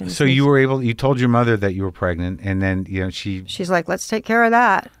abortions. So you told your mother that you were pregnant, and then she's like, let's take care of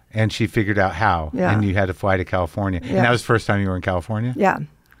that. And she figured out how, and you had to fly to California. Yeah. And that was the first time you were in California? Yeah.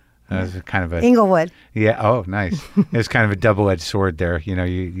 That was kind of a... Inglewood. Yeah. Oh, nice. It was kind of a double-edged sword there.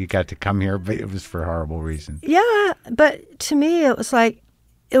 You got to come here, but it was for a horrible reason. Yeah, but to me, it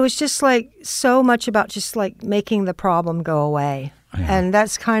was just like so much about just like making the problem go away. Yeah. And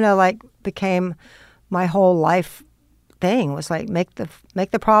that's kind of like became my whole life thing, was like make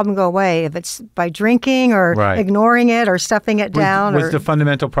the problem go away. If it's by drinking or ignoring it or stuffing it down. Was the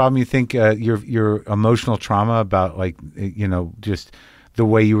fundamental problem, you think, your emotional trauma about just the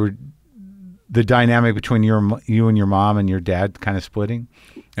way the dynamic between you and your mom and your dad kind of splitting?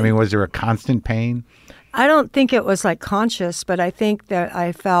 I mean, was there a constant pain? I don't think it was like conscious, but I think that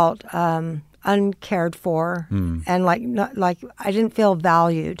I felt uncared for, and like I didn't feel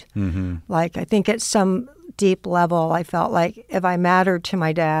valued. Mm-hmm. Like I think at some deep level, I felt like if I mattered to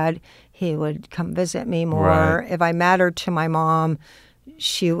my dad, he would come visit me more. Right. If I mattered to my mom,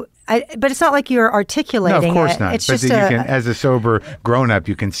 but it's not like you're articulating it. No, of course not. It's but just as a sober grown-up,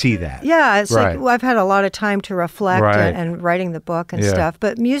 you can see that. Yeah, it's like I've had a lot of time to reflect and writing the book and stuff.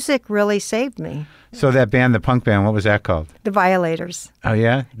 But music really saved me. So that band, the punk band, what was that called? The Violators. Oh,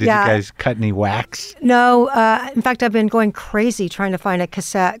 yeah? Did you guys cut any wax? No. In fact, I've been going crazy trying to find a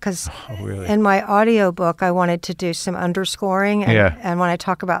cassette because in my audio book, I wanted to do some underscoring. And when I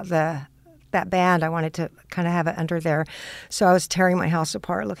talk about that band, I wanted to kind of have it under there. So I was tearing my house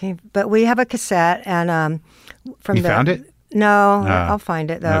apart looking. But we have a cassette. And You found it? No, I'll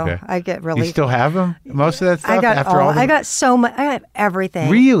find it though. Okay. I get really. You still have them? Most of that stuff? I got so much. I have everything.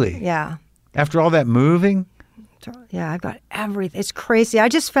 Really? Yeah. After all that moving? Yeah, I've got everything. It's crazy. I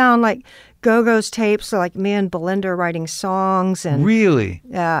just found like Go-Go's tapes, so like me and Belinda writing songs. And really?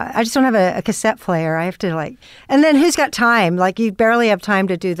 Yeah. I just don't have a cassette player. I have to and then who's got time? Like you barely have time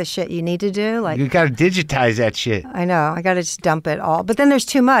to do the shit you need to do. Like you got to digitize that shit. I know. I got to just dump it all. But then there's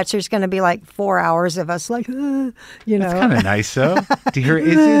too much. There's going to be like 4 hours of us like, you know. That's kind of nice though. To hear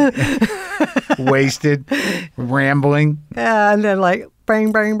it wasted, rambling. Yeah, and then like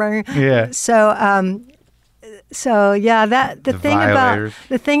bang, bang, bang. Yeah. So yeah,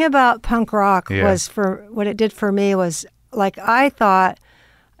 the thing about punk rock was for what it did for me was like I thought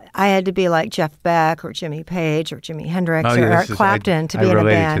I had to be like Jeff Beck or Jimmy Page or Jimi Hendrix or Eric Clapton to be in a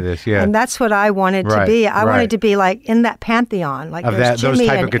band. To this, yeah. And that's what I wanted to be. I wanted to be like in that pantheon, like there's Jimmy those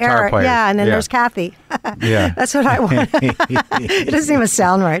type and of guitar Eric, players. and then there's Kathy. That's what I want. It doesn't even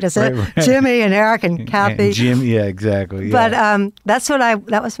sound right, does it? Right. Jimmy and Eric and Kathy. And Jim, exactly. Yeah. But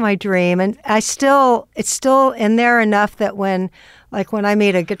that was my dream, and it's still in there enough that when I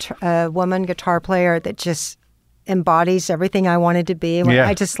meet a woman guitar player that just embodies everything I wanted to be.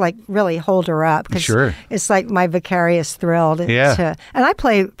 I just like really hold her up because it's like my vicarious thrill and I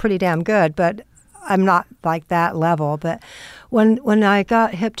play pretty damn good, but I'm not like that level. But when I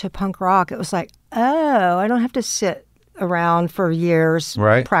got hip to punk rock, it was like, oh, I don't have to sit around for years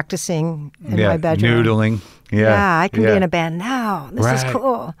practicing in my bedroom. Noodling. Yeah, I can be in a band now. This is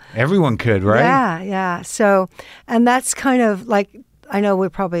cool. Everyone could, right? Yeah. So, and that's kind of like, I know we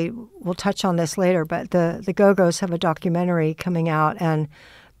probably will touch on this later, but the Go-Go's have a documentary coming out, and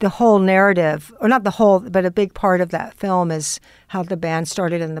the whole narrative, or not the whole, but a big part of that film is how the band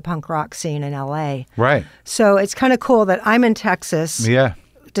started in the punk rock scene in L.A. Right. So it's kind of cool that I'm in Texas. Yeah.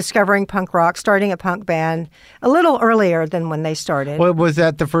 Discovering punk rock, starting a punk band a little earlier than when they started. Well, was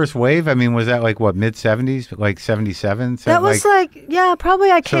that the first wave? I mean, was that like what, mid-70s, like 77? That was probably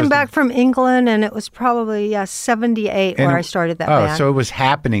I came back from England, and it was probably 78 where I started that band. Oh, so it was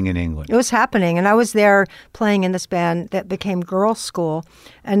happening in England. It was happening, and I was there playing in this band that became Girls' School,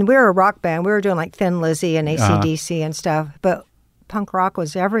 and we were a rock band. We were doing like Thin Lizzy and AC/DC and stuff, but punk rock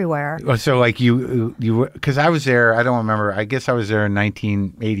was everywhere. So like you because I was there, I don't remember, I guess I was there in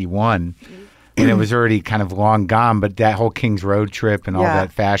 1981 and it was already kind of long gone, but that whole Kings Road trip and all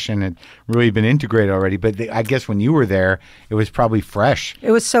that fashion had really been integrated already. But I guess when you were there, it was probably fresh.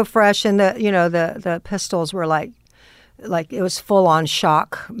 It was so fresh, and the Pistols were like it was full on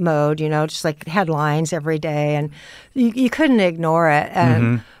shock mode, just like headlines every day, and you couldn't ignore it.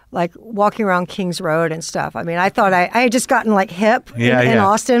 And like walking around Kings Road and stuff. I mean, I thought I had just gotten like hip in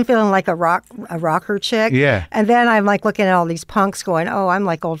Austin, feeling like a rocker chick. Yeah. And then I'm like looking at all these punks going, oh, I'm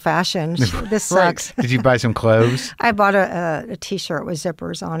like old fashioned. This sucks. Did you buy some clothes? I bought a T-shirt with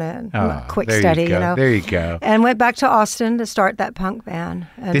zippers on it. Quick there study, you go. There you go. And went back to Austin to start that punk band.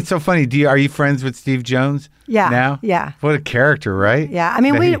 And it's so funny. Are you friends with Steve Jones? Yeah. Now? Yeah. What a character, right? Yeah. I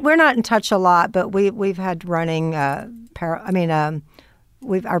mean, we're not in touch a lot, but we've had running.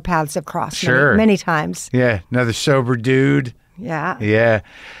 Our paths have crossed many times. Yeah, another sober dude. Yeah. Yeah.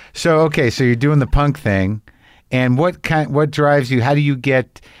 So you're doing the punk thing, and what drives you? How do you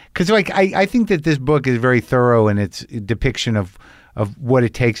get? Because I think that this book is very thorough in its depiction of what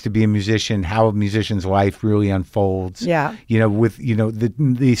it takes to be a musician, how a musician's life really unfolds. Yeah. With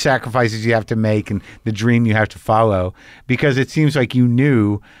the sacrifices you have to make and the dream you have to follow. Because it seems like you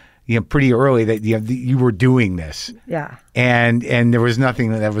knew, pretty early that you were doing this. Yeah. And there was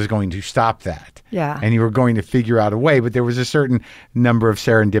nothing that was going to stop that. Yeah. And you were going to figure out a way, but there was a certain number of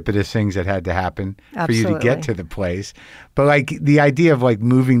serendipitous things that had to happen for you to get to the place. But like the idea of like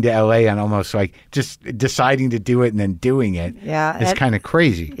moving to LA and almost like just deciding to do it and then doing it is kind of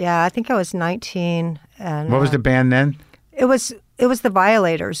crazy. Yeah, I think I was 19. And what was the band then? It It was the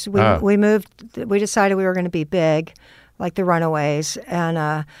Violators. We moved. We decided we were going to be big, like the Runaways,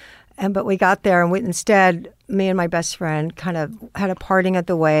 but we got there, and instead, me and my best friend kind of had a parting at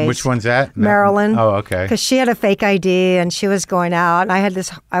the ways. Which one's that? Marilyn. Oh, okay. Because she had a fake ID, and she was going out, and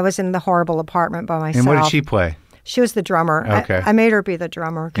I was in the horrible apartment by myself. And what did she play? She was the drummer. Okay. I made her be the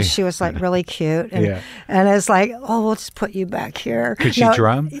drummer because she was like really cute. And, and it's like, oh, we'll just put you back here. Could she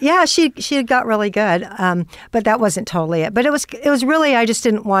drum? Yeah, she got really good. But that wasn't totally it. But it was really, I just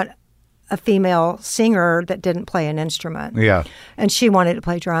didn't want a female singer that didn't play an instrument. Yeah. And she wanted to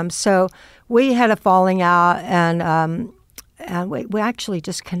play drums. So we had a falling out, and we actually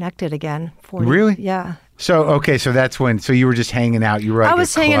just connected again. Really? Yeah. So that's when. So you were just hanging out. You were. I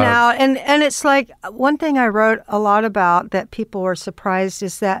was hanging out, and it's like one thing I wrote a lot about that people were surprised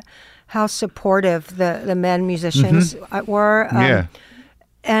is that how supportive the men musicians were.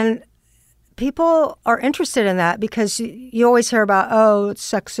 And people are interested in that because you always hear about, oh, it's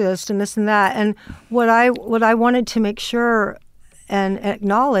sexist and this and that. And what I wanted to make sure and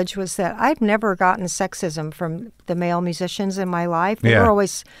acknowledge was that I've never gotten sexism from the male musicians in my life. They were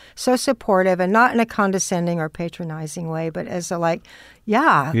always so supportive, and not in a condescending or patronizing way, but as a like,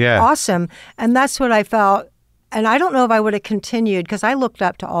 awesome. And that's what I felt. And I don't know if I would have continued because I looked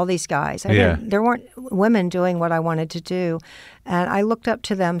up to all these guys. There weren't women doing what I wanted to do. And I looked up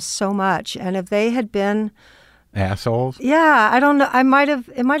to them so much. And if they had been assholes, I don't know, it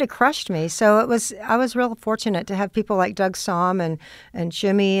might have crushed me. So I was real fortunate to have people like Doug Somm and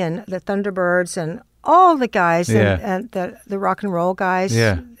Jimmy and the Thunderbirds and all the guys and the rock and roll guys.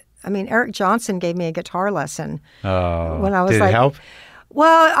 Yeah. I mean, Eric Johnson gave me a guitar lesson when I was did it help?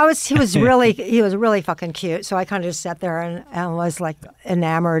 Well, he was really fucking cute. So I kind of just sat there and was like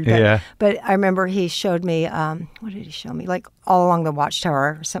enamored. But I remember he showed me, what did he show me? Like All Along the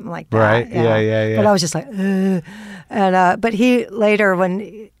Watchtower or something like that. Right. Yeah. But I was just like, ugh. And but he later,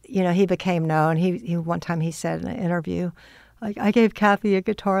 when he became known, he one time he said in an interview, like, I gave Kathy a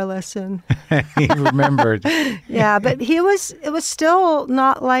guitar lesson. He remembered. Yeah, but it was still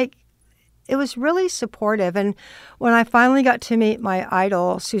not like. It was really supportive. And when I finally got to meet my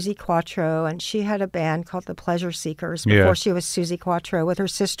idol, Suzi Quatro, and she had a band called the Pleasure Seekers before she was Suzi Quatro with her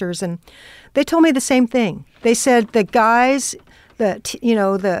sisters, and they told me the same thing. They said the guys,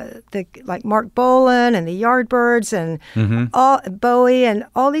 the like Mark Bolan and the Yardbirds and all Bowie and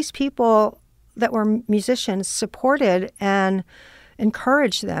all these people that were musicians supported and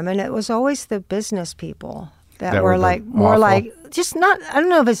encouraged them. And it was always the business people that were like more awful. Like just not, I don't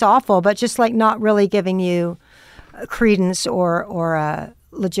know if it's awful, but just like not really giving you credence or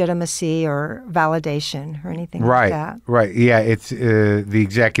legitimacy or validation or anything like that. Right. Yeah. It's the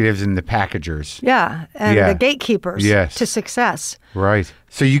executives and the packagers. Yeah. And the gatekeepers to success. Right.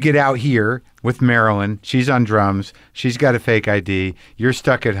 So you get out here with Marilyn. She's on drums. She's got a fake ID. You're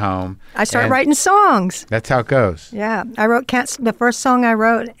stuck at home. I started writing songs. That's how it goes. Yeah. I wrote the first song I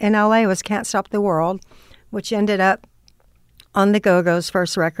wrote in LA was Can't Stop the World, which ended up on the Go-Go's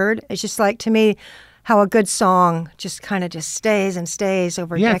first record. It's just like, to me, how a good song just kind of just stays and stays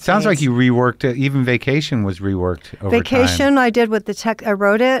over decades. Yeah, it sounds like you reworked it. Even Vacation was reworked over Vacation, time. I did with the tech. I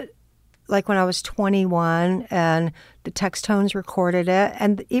wrote it like when I was 21, and the Textones recorded it.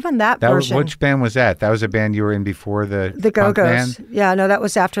 And even that version. Which band was that? That was a band you were in before the Go-Go's band? Yeah, no, that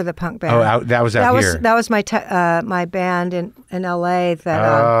was after the punk band. Oh, that was out here. That was my band in L.A.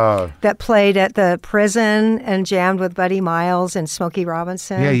 that played at the prison and jammed with Buddy Miles and Smokey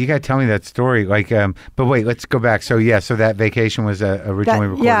Robinson. Yeah, you got to tell me that story. Like, but wait, let's go back. So so that Vacation was originally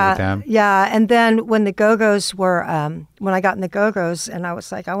recorded with them. Yeah, and then when the Go-Go's were, when I got in the Go-Go's, and I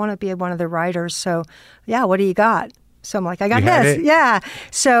was like, I want to be one of the writers. So, yeah, what do you got? So I'm like, I got this. Yeah.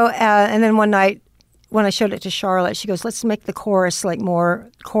 So, and then one night when I showed it to Charlotte, she goes, let's make the chorus like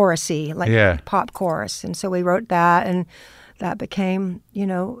more chorusy, like pop chorus. And so we wrote that, and that became,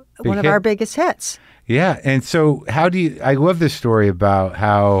 one of our biggest hits. Yeah. And so I love this story about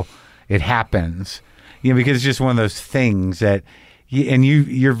how it happens, because it's just one of those things that,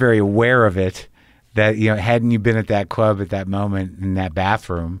 you're very aware of it, that, hadn't you been at that club at that moment in that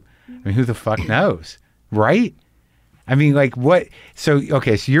bathroom, I mean, who the fuck knows? Right? I mean, like what? So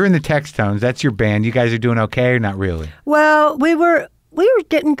you're in the Textones. That's your band. You guys are doing okay or not really? Well, we were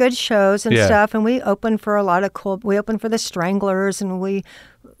getting good shows and stuff, and we opened for a lot of cool. We opened for the Stranglers, and we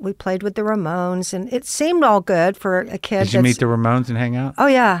played with the Ramones, and it seemed all good for a kid. Did you meet the Ramones and hang out? Oh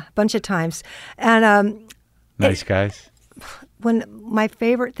yeah, a bunch of times. And nice guys. When my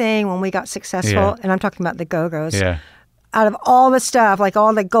favorite thing when we got successful, and I'm talking about the Go-Go's. Yeah. Out of all the stuff, like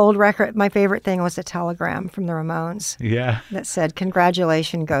all the gold record, my favorite thing was a telegram from the Ramones. Yeah. That said,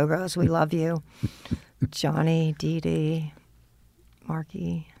 congratulations, Go-Go's, we love you. Johnny, Dee Dee,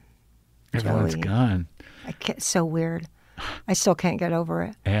 Marky. Everyone's Joey. gone. It's so weird. I still can't get over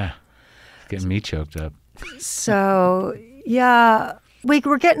it. Yeah. It's getting me choked up. So, yeah, we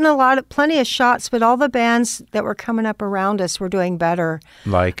were getting plenty of shots, but all the bands that were coming up around us were doing better.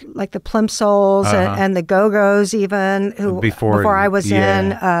 Like the Plimsolls and the Go-Go's even, who before I was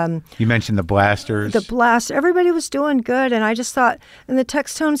in. You mentioned the Blasters. Everybody was doing good, and I just thought, and the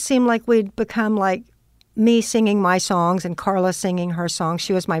Textones seemed like we'd become like me singing my songs and Carla singing her songs.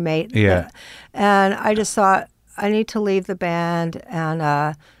 She was my mate. Yeah. And I just thought, I need to leave the band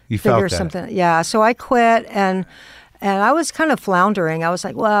and you figure felt that. something. Yeah, so I quit, and I was kind of floundering. I was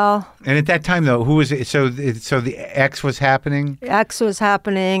like, well. And at that time, though, who was it? So the X was happening? X was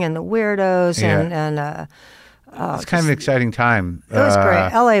happening, and the Weirdos, and it's kind of an exciting time. It was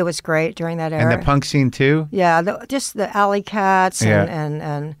great. LA was great during that era. And the punk scene, too? Yeah, just the Alley Cats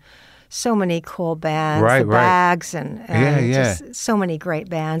and so many cool bands. Right, the Bags and just so many great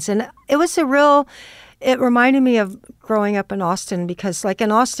bands. And it was it reminded me of growing up in Austin, because like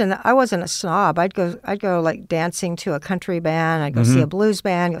in Austin, I wasn't a snob. I'd go like dancing to a country band. I'd go see a blues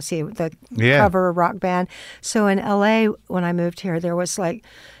band, go see the cover rock band. So in LA, when I moved here, there was like,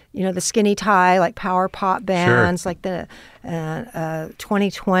 the Skinny Tie, like power pop bands, like the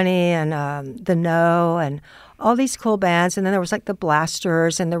 2020 and the No, and all these cool bands. And then there was like the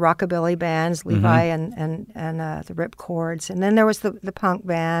Blasters and the rockabilly bands, Levi and the Ripcords. And then there was the punk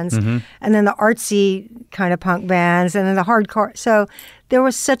bands, and then the artsy kind of punk bands, and then the hardcore. So there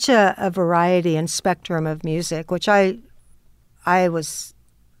was such a variety and spectrum of music, which I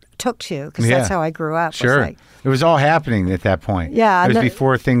took to, because that's how I grew up. Sure. It was all happening at that point. Yeah. It was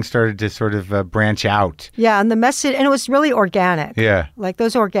before things started to sort of branch out. Yeah, and the message, and it was really organic. Yeah. Like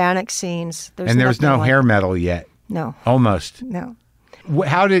those organic scenes. And there was no hair metal yet. No. Almost. No.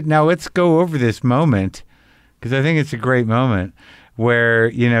 Now let's go over this moment, because I think it's a great moment where,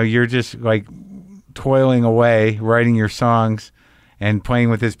 you're just like toiling away, writing your songs and playing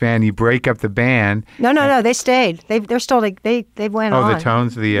with this band. You break up the band. No, they stayed. They're still like, they went on. Oh, the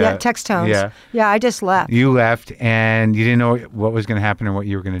Tones? Textones. Yeah. Yeah, I just left. You left, and you didn't know what was going to happen or what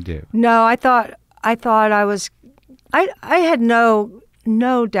you were going to do. No, I thought I had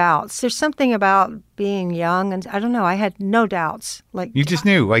no doubts. There's something about being young, and I don't know, I had no doubts. Like you just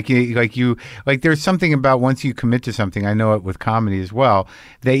knew, there's something about once you commit to something. I know it with comedy as well.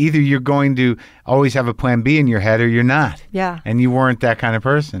 That either you're going to always have a plan B in your head, or you're not. Yeah. And you weren't that kind of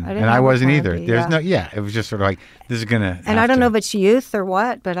person, and I wasn't either. There's no. Yeah, it was just sort of like, this is gonna. And I don't know if it's youth or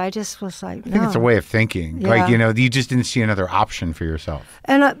what, but I just was like, I think it's a way of thinking. Yeah. You just didn't see another option for yourself.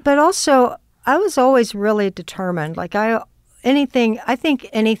 And but also, I was always really determined. Like I think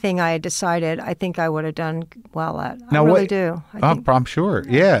anything I had decided, I think I would have done well at. Now, I really do. I'm sure.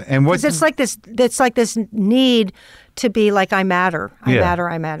 Yeah. And what? It's like this need to be like, I matter. I matter.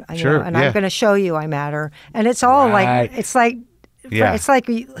 I matter. Sure. And I'm going to show you I matter. And it's all it's like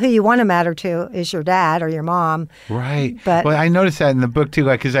who you want to matter to is your dad or your mom. Right. But I noticed that in the book too,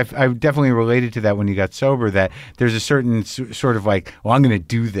 because I've definitely related to that when you got sober, that there's a certain sort of like, well, I'm going to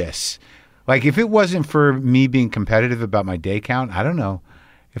do this. Like, if it wasn't for me being competitive about my day count, I don't know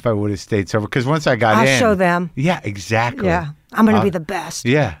if I would have stayed sober. Because once I got in... I'll show them. Yeah, exactly. Yeah. I'm going to be the best.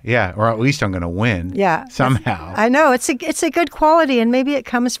 Yeah. Or at least I'm going to win. Yeah. Somehow. I know. It's a good quality, and maybe it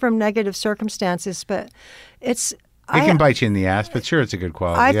comes from negative circumstances, but it's... It can bite you in the ass, but sure, it's a good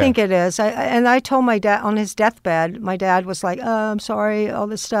quality. I think it is. And I told my dad on his deathbed, my dad was like, oh, I'm sorry, all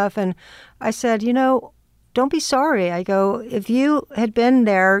this stuff. And I said, don't be sorry. I go, if you had been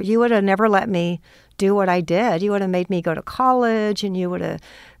there, you would have never let me do what I did. You would have made me go to college, and you would have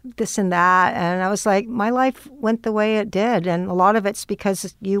this and that. And I was like, my life went the way it did. And a lot of it's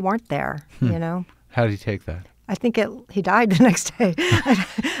because you weren't there, How did he take that? I think he died the next day.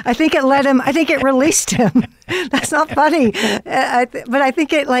 I think it released him. That's not funny. But I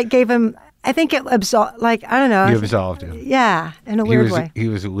think it gave him, I think it absolved, I don't know. You absolved him. Yeah, in a weird way. He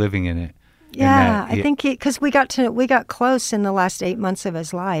was living in it. Yeah, I think because we got close in the last 8 months of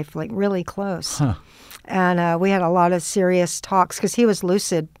his life, like really close. Huh. And we had a lot of serious talks because he was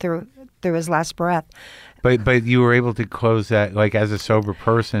lucid through his last breath. But you were able to close that, like, as a sober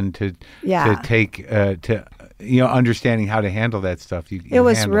person to take understanding how to handle that stuff. It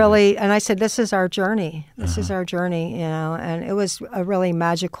was really, and I said, this is our journey. This is our journey, and it was a really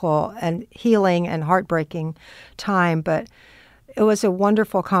magical and healing and heartbreaking time. But it was a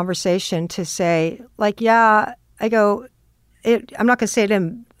wonderful conversation to say, I go, I'm not going to say it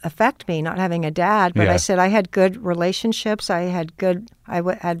didn't affect me not having a dad, but I said I had good relationships. I had good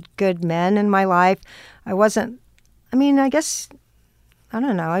men in my life. I guess, I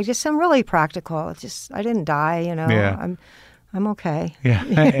don't know. I'm really practical. It's just, I didn't die, Yeah. I'm okay. Yeah.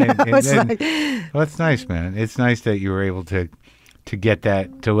 Well, it's nice, man. It's nice that you were able to get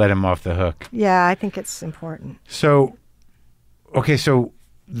that, to let him off the hook. Yeah, I think it's important. So, okay, so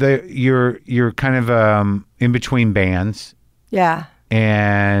you're kind of in between bands. Yeah.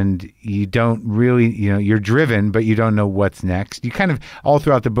 And you don't really, you're driven, but you don't know what's next. You kind of, all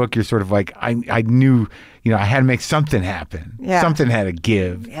throughout the book, you're sort of like, I knew, I had to make something happen. Yeah. Something had to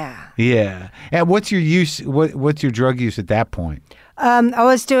give. Yeah. Yeah. And what's your use, what's your drug use at that point? I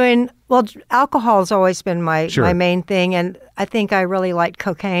was doing, alcohol's always been my main thing. And I think I really liked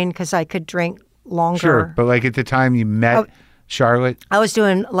cocaine because I could drink longer. Sure. But like at the time you met Charlotte? I was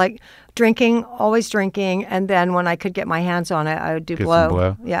doing drinking, always drinking, and then when I could get my hands on it, I would do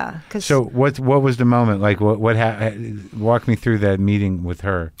blow. Yeah. So what was the moment? Like what walk me through that meeting with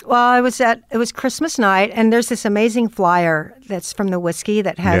her. Well, it was Christmas night, and there's this amazing flyer that's from the whiskey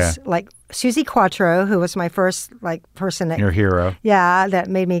that has Susie Quattro, who was my first person that your hero. Yeah, that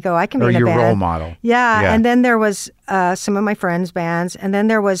made me go, I can be in a band. Or your role model. Yeah. And then there was some of my friends' bands, and then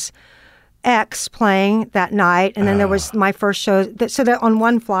there was X playing that night, and then there was my first show. So that on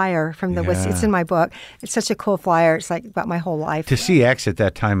one flyer from the whiskey, it's in my book. It's such a cool flyer. It's like about my whole life. To see X at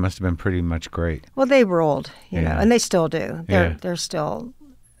that time must have been pretty much great. Well, they ruled, you know, and they still do. They're still,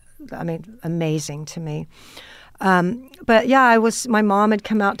 amazing to me. But yeah, my mom had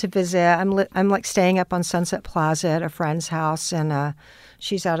come out to visit. I'm staying up on Sunset Plaza at a friend's house, and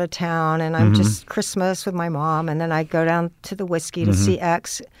she's out of town, and I'm just Christmas with my mom, and then I go down to the whiskey to see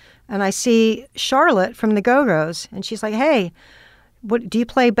X. And I see Charlotte from the Go-Go's, and she's like, "Hey, do you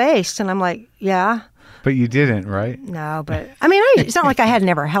play bass?" And I'm like, "Yeah." But you didn't, right? No, but it's not like I had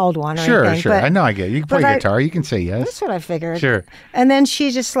never held one or anything. Sure. I know, I get it. You can play guitar. You can say yes. That's what I figured. Sure. And then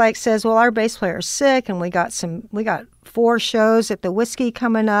she just says, "Well, our bass player's sick, and we got 4 shows at the whiskey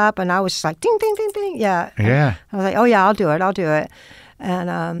coming up." And I was just like, "Ding, ding, ding, ding." Yeah. Yeah. I was like, "Oh yeah, I'll do it."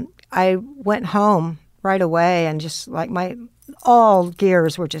 And I went home right away, and just all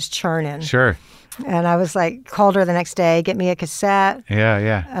gears were just churning. Sure. And I was called her the next day, get me a cassette.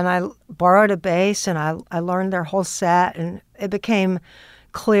 Yeah. And I borrowed a bass, and I learned their whole set, and it became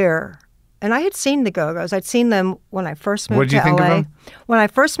clear. And I had seen the Go-Go's. I'd seen them when I first moved to LA. What did you think of them? When I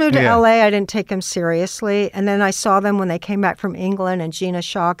first moved to LA, I didn't take them seriously. And then I saw them when they came back from England, and Gina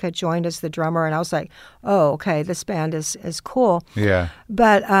Shock had joined as the drummer. And I was like, oh, okay, this band is cool. Yeah.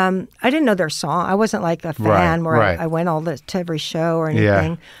 But I didn't know their song. I wasn't a fan where I went to every show or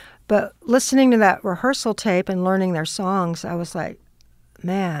anything. Yeah. But listening to that rehearsal tape and learning their songs, I was like,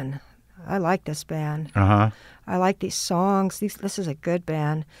 man, I like this band. Uh-huh. I like these songs. This is a good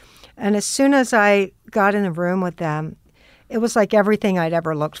band. And as soon as I got in a room with them, it was like everything I'd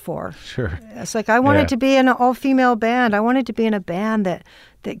ever looked for. Sure. It's like I wanted to be in an all-female band. I wanted to be in a band that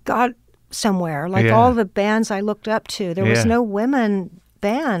got somewhere, all the bands I looked up to. There was no women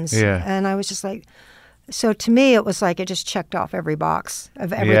bands. Yeah. And I was just like, so to me, it was it just checked off every box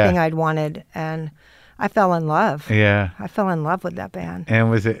of everything I'd wanted. And I fell in love. Yeah. I fell in love with that band.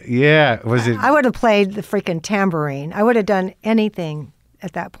 And was it? I would have played the freaking tambourine. I would have done anything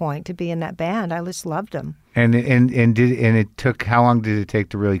at that point to be in that band. I just loved them. And it took, how long did it take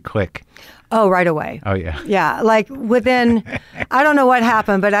to really click? Oh, right away. Oh, yeah. Yeah, within, I don't know what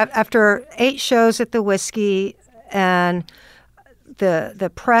happened, but after 8 shows at the Whiskey, and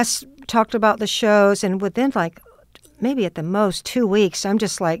the press talked about the shows, and within maybe at the most 2 weeks, I'm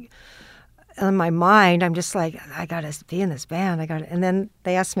just in my mind, I'm just I got to be in this band. And then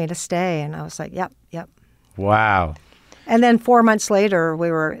they asked me to stay, and I was like, yep. Wow. And then 4 months later, we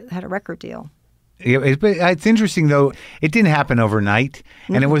had a record deal. It's interesting, though. It didn't happen overnight,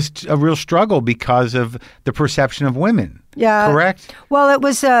 and it was a real struggle because of the perception of women. Yeah. Correct? Well, it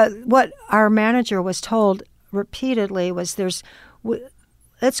was what our manager was told repeatedly was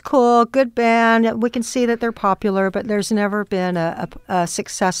it's cool, good band. We can see that they're popular, but there's never been a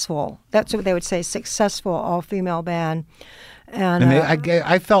successful, that's what they would say, successful all-female band. And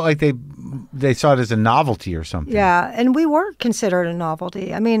I felt like they saw it as a novelty or something. Yeah, and we were considered a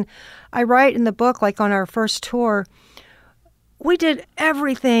novelty. I mean, I write in the book, on our first tour, we did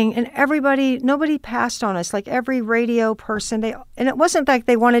everything, and nobody passed on us. Every radio person, and it wasn't like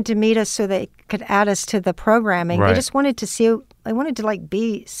they wanted to meet us so they could add us to the programming. Right. They just wanted to see. They wanted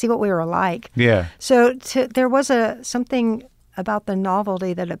to see what we were like. Yeah. So there was something about the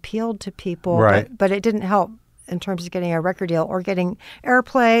novelty that appealed to people, right. but it didn't help in terms of getting a record deal or getting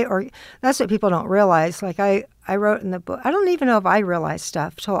airplay, or that's what people don't realize. Like I wrote in the book, I don't even know if I realized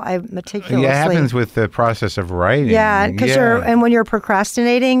stuff till I meticulously. Yeah, it happens with the process of writing. Yeah, because when you're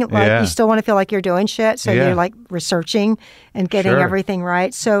procrastinating, like you still want to feel like you're doing shit, so you're like researching and getting everything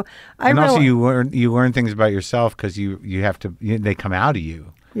right. So also you learn things about yourself because you have to. They come out of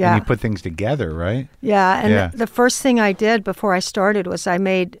you. Yeah, and you put things together, right? Yeah, and the first thing I did before I started was I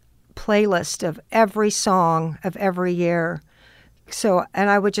made playlist of every song of every year. So, and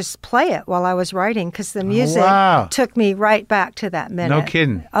I would just play it while I was writing because the music took me right back to that minute. No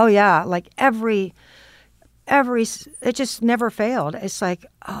kidding. Oh yeah, like every, it just never failed. It's like,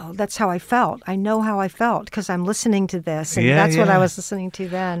 oh, that's how I felt. I know how I felt because I'm listening to this, and that's what I was listening to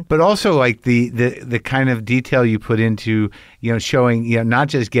then. But also, like the kind of detail you put into, showing, not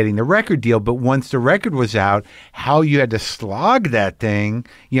just getting the record deal, but once the record was out, how you had to slog that thing,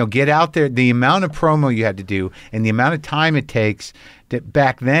 get out there, the amount of promo you had to do, and the amount of time it takes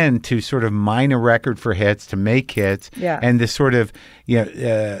back then to sort of mine a record for hits, to make hits, and this sort of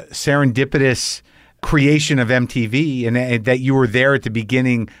serendipitous creation of MTV, and that you were there at the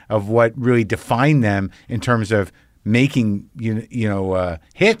beginning of what really defined them in terms of making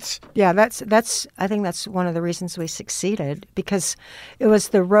hits. Yeah, that's I think that's one of the reasons we succeeded, because it was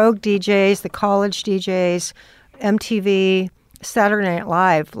the rogue DJs, the college DJs, MTV, Saturday Night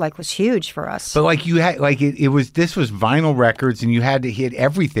Live was huge for us. But you had this was vinyl records, and you had to hit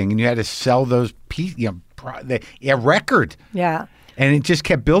everything, and you had to sell those record. Yeah. And it just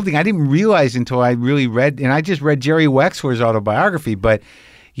kept building. I didn't realize until I really read, and I just read Jerry Wexler's autobiography, but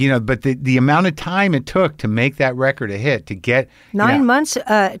the amount of time it took to make that record a hit, to get 9 months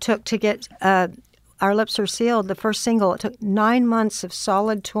it took to get Our Lips Are Sealed, the first single. It took 9 months of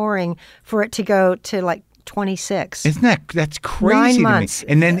solid touring for it to go to 26. Isn't that's crazy 9 months. To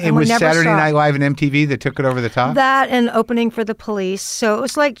me. And then it was Saturday Night Live and MTV that took it over the top? That and opening for The Police. So it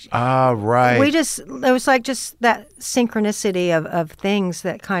was like... right. It was like just that synchronicity of things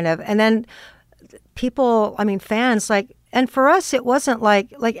that kind of... And then people, fans, and for us, it wasn't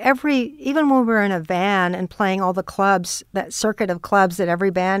even when we were in a van and playing all the clubs, that circuit of clubs that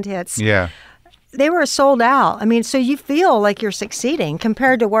every band hits. Yeah. They were sold out. So you feel like you're succeeding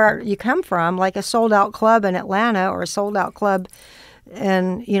compared to where you come from, like a sold out club in Atlanta or a sold out club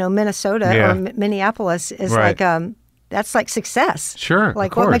in, Minnesota or Minneapolis is that's like success. Sure.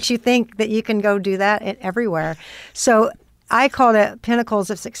 What makes you think that you can go do that everywhere? So I called it pinnacles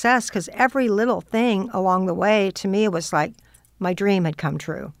of success because every little thing along the way to me was like my dream had come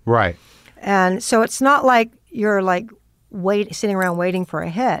true. Right. And so it's not like you're sitting around waiting for a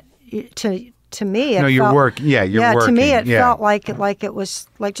hit. To me, you're working. To me, it felt like it was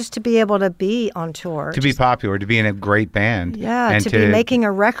just to be able to be on tour, to be popular, to be in a great band, and to be making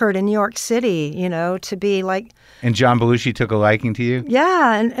a record in New York City, to be And John Belushi took a liking to you.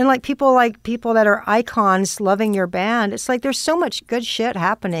 Yeah, and people that are icons loving your band. It's there's so much good shit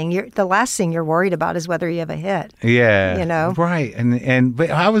happening. The last thing you're worried about is whether you have a hit. Yeah, right. But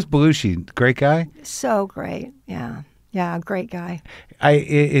how was Belushi? Great guy. So great. Yeah. Yeah, great guy.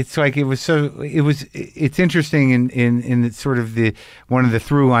 It's interesting in sort of one of the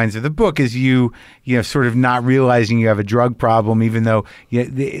through lines of the book is you sort of not realizing you have a drug problem, even though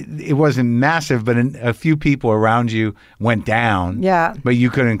it wasn't massive, but a few people around you went down. Yeah. But you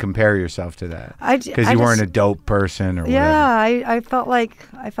couldn't compare yourself to that because you weren't a dope person or whatever. Yeah, I felt like,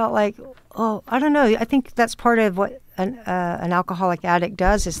 oh, I don't know. I think that's part of what an alcoholic addict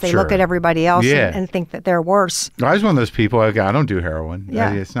does is they look at everybody else and think that they're worse. I was one of those people. I don't do heroin.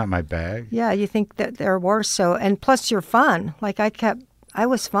 Yeah. It's not my bag. Yeah, you think that they're worse. So, and plus you're fun. I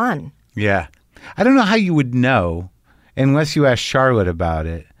was fun. Yeah. I don't know how you would know unless you asked Charlotte about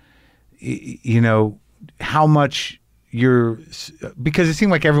it, how much because it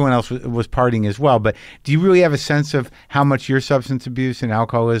seemed like everyone else was partying as well. But do you really have a sense of how much your substance abuse and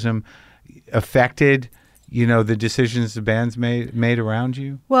alcoholism affected the decisions the band's made around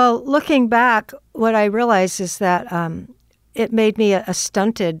you? Well, looking back, what I realized is that it made me a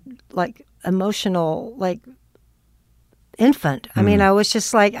stunted, emotional, infant. I was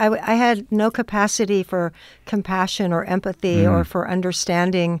just I had no capacity for compassion or empathy or for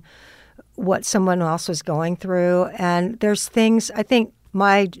understanding what someone else was going through. And there's things, I think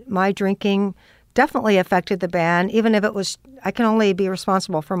my drinking definitely affected the band, even if it was, I can only be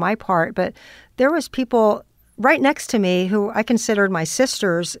responsible for my part, but there was people right next to me who I considered my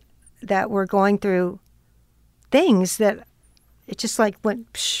sisters that were going through things that it just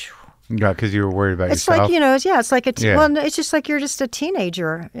went pshh. Yeah, because you were worried about yourself. It's just like you're just a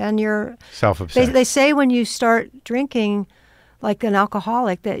teenager and you're self-obsessed. They say when you start drinking, like an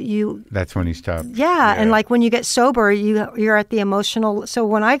alcoholic that That's when you stop. Yeah, and like when you get sober, you're at the emotional. So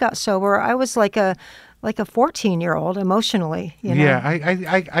when I got sober, I was like a 14-year-old emotionally. You know? Yeah,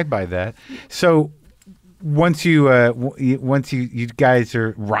 I buy that. So once you guys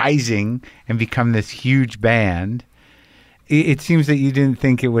are rising and become this huge band, it seems that you didn't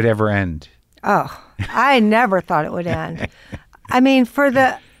think it would ever end. Oh, I never thought it would end. I mean, for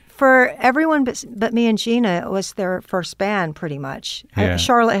everyone but me and Gina, it was their first band, pretty much. Yeah.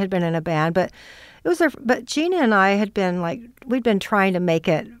 Charlotte had been in a band, but it was But Gina and I had been we'd been trying to make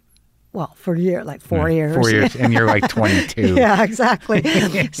it. Well, for 4 years. 4 years, and you're like 22. Yeah, exactly.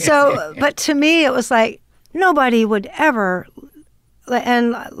 So, but to me, it was like nobody would ever.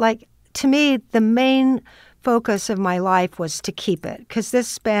 And like to me, the main focus of my life was to keep it, because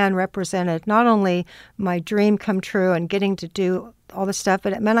this band represented not only my dream come true and getting to do all the stuff,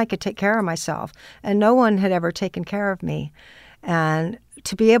 but it meant I could take care of myself. And no one had ever taken care of me. And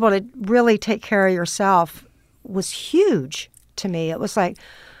to be able to really take care of yourself was huge to me. It was like,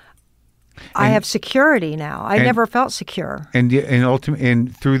 I have security now. I never felt secure. And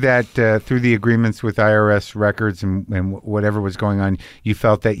through that, through the agreements with IRS records and whatever was going on, you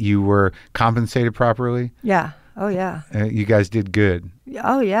felt that you were compensated properly? Yeah. Oh, yeah. You guys did good.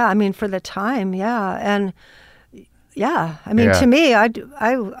 Oh, yeah. I mean, for the time, yeah. And yeah, I mean, to me,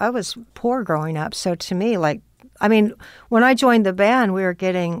 I was poor growing up. So to me, when I joined the band, we were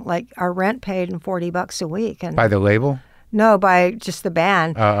getting our rent paid in $40 a week. And by the label? No, by just the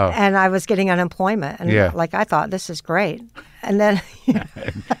band. And I was getting unemployment. And I thought, this is great. And then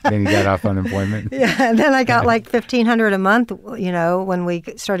then you got off unemployment. Yeah, and then I got $1,500 a month, when we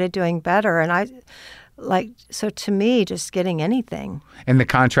started doing better. And so to me, just getting anything. And the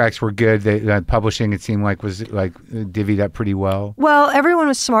contracts were good. The publishing, it seemed like, was divvied up pretty well. Well, everyone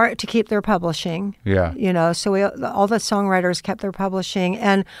was smart to keep their publishing. Yeah. So all the songwriters kept their publishing.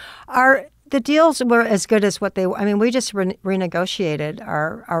 And the deals were as good as what we just renegotiated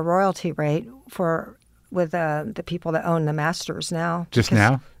our royalty rate with the people that own the masters now.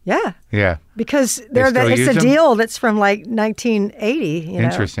 Now? Yeah. Yeah. Because it's a deal that's from 1980.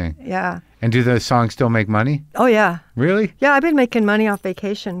 Interesting. Yeah. And do the songs still make money? Oh, yeah. Really? Yeah, I've been making money off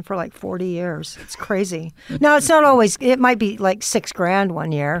vacation for 40 years. It's crazy. Now, it's not always, it might be $6,000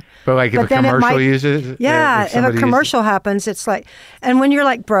 one year. But if a commercial uses it? Yeah, if a commercial happens, it's and when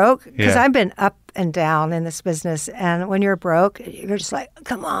you're broke, because I've been up and down in this business, and when you're broke, you're just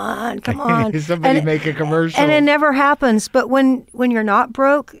come on. Somebody make a commercial. And it never happens. But when you're not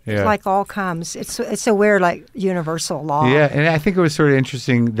broke, all comes. It's a weird universal law. Yeah, and I think it was sort of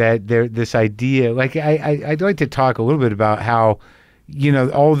interesting that this idea, I'd like to talk a little bit about how,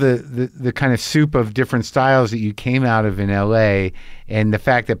 all the kind of soup of different styles that you came out of in LA, and the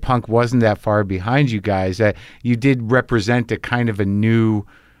fact that punk wasn't that far behind you guys, that you did represent a kind of a new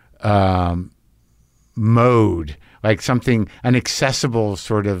mode, something, an accessible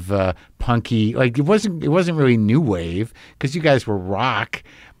sort of punky, it wasn't really new wave, because you guys were rock,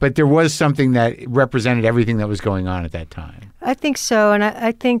 but there was something that represented everything that was going on at that time. I think so. And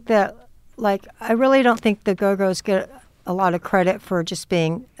I think that I really don't think the Go-Go's get a lot of credit for just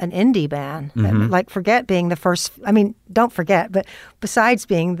being an indie band. Mm-hmm. Forget being the first, don't forget, but besides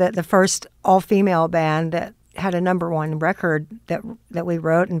being the first all-female band that had a #1 record that we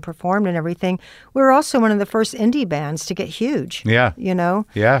wrote and performed and everything, we were also one of the first indie bands to get huge. Yeah.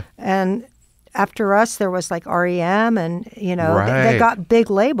 Yeah. And after us, there was REM, and right. they got big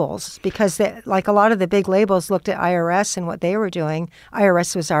labels, because a lot of the big labels looked at IRS and what they were doing.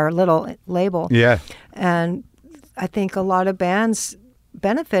 IRS was our little label. Yeah. And I think a lot of bands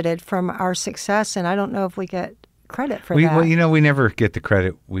benefited from our success, and I don't know if we get credit for that. Well, we never get the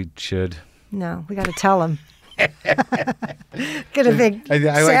credit we should. No, we got to tell them. Get a big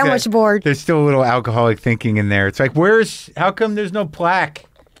sandwich board. There's still a little alcoholic thinking in there. It's how come there's no plaque?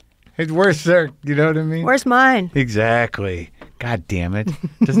 Where's there? You know what I mean? Where's mine? Exactly. God damn it.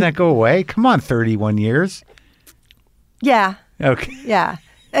 Doesn't that go away? Come on, 31 years. Yeah. Okay. Yeah.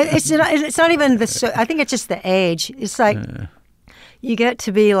 It's not even I think it's just the age. It's you get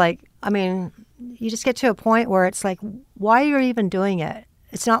to be you just get to a point where it's why are you even doing it?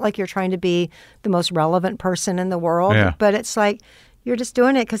 It's not like you're trying to be the most relevant person in the world, but it's you're just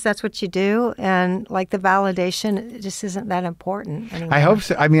doing it because that's what you do, and the validation, it just isn't that important anymore. I hope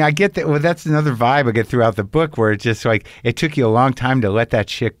so. I get that. Well, that's another vibe I get throughout the book, where it's just it took you a long time to let that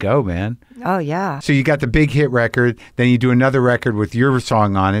shit go, man. Oh, yeah. So you got the big hit record, then you do another record with your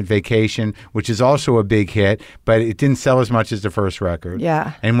song on it, Vacation, which is also a big hit, but it didn't sell as much as the first record.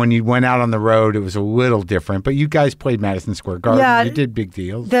 Yeah. And when you went out on the road, it was a little different, but you guys played Madison Square Garden. Yeah, you did big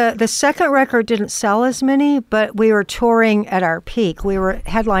deals. The second record didn't sell as many, but we were touring at our peak. We were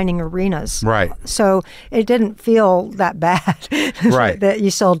headlining arenas. Right. So it didn't feel that bad. Right. That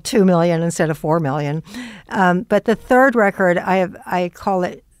you sold 2 million instead of 4 million. But the third record, I call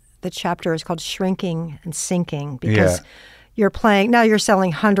it, the chapter is called Shrinking and Sinking, because you're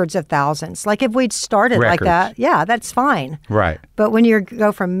selling hundreds of thousands. Like if we'd started Records. like that, that's fine. Right. But when you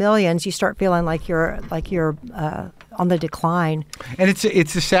go from millions, you start feeling like you're on the decline. And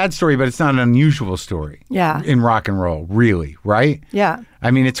it's a sad story, but it's not an unusual story. Yeah. In rock and roll, really, right? Yeah.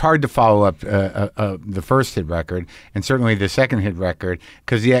 I mean, it's hard to follow up the first hit record and certainly the second hit record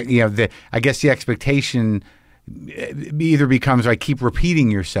because I guess the expectation either becomes like keep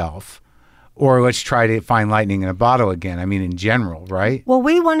repeating yourself, or let's try to find lightning in a bottle again. I mean, in general, right? Well,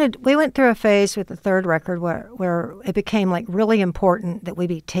 we went through a phase with the third record where it became like really important that we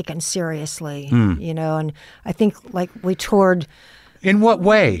be taken seriously, and I think like we toured. In what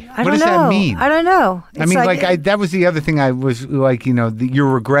way? What does that mean? I don't know. I mean, that was the other thing I was like, your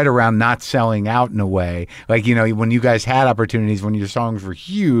regret around not selling out in a way. Like, when you guys had opportunities, when your songs were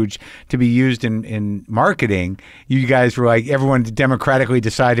huge to be used in marketing, you guys were like, everyone democratically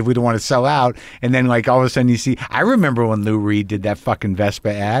decided we don't want to sell out. And then like all of a sudden you see, I remember when Lou Reed did that fucking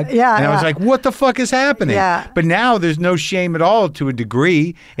Vespa ad. Yeah. And I was like, what the fuck is happening? Yeah. But now there's no shame at all to a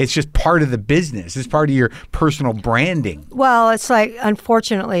degree. It's just part of the business. It's part of your personal branding. Well, it's like,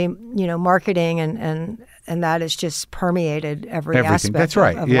 unfortunately, marketing and that has just permeated every aspect That's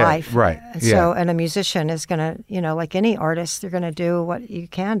right. of life. Right. And so, and a musician is going to, like any artist, they're going to do what you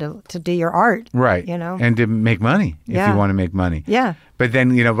can to do your art. Right. And to make money if you want to make money. Yeah. But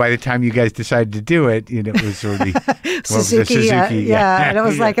then, by the time you guys decided to do it, it was already Suzuki. Yeah. And it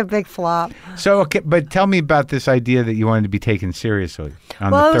was like a big flop. So, okay, but tell me about this idea that you wanted to be taken seriously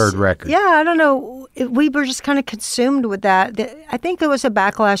on the third record. Yeah, I don't know. We were just kind of consumed with that. I think it was a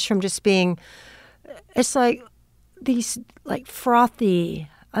backlash from just being, it's like these like frothy.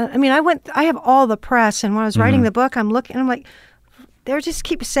 I mean, I have all the press, and when I was writing the book, I'm like, they just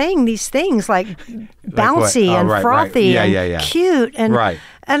keep saying these things like bouncy and frothy and cute and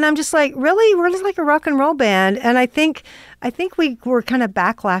and I'm just like, really, we're just like a rock and roll band, and I think we were kind of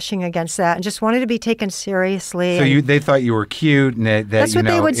backlashing against that and just wanted to be taken seriously. So they thought you were cute, and that's what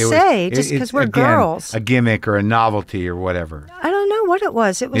they would say, just because we're girls. A gimmick or a novelty or whatever. I don't know what it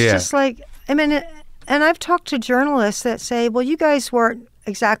was. It was just like, I mean, and I've talked to journalists that say, well, you guys weren't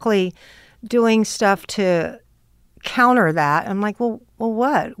exactly doing stuff to counter that. I'm like, well,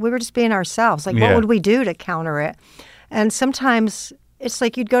 what? We were just being ourselves. Like, what would we do to counter it? And sometimes it's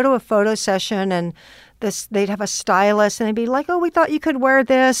like you'd go to a photo session and they'd have a stylist and they'd be like, oh, we thought you could wear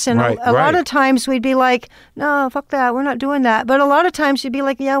this. And a lot of times we'd be like, no, fuck that. We're not doing that. But a lot of times you'd be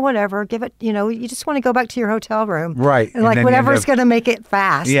like, yeah, whatever. Give it, you just want to go back to your hotel room. Right. And like whatever's going to make it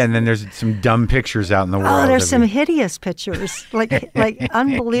fast. Yeah. And then there's some dumb pictures out in the world. Oh, there's some hideous pictures, like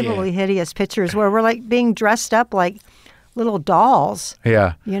unbelievably hideous pictures where we're like being dressed up like little dolls.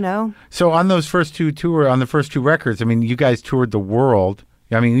 Yeah. So on the first two records, I mean, you guys toured the world.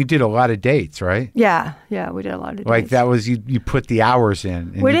 I mean, you did a lot of dates, right? Yeah, we did a lot of dates. Like that was you put the hours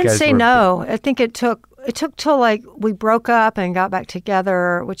in. We didn't say no. I think it took till like we broke up and got back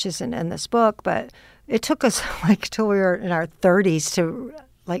together, which isn't in this book, but it took us like till we were in our 30s to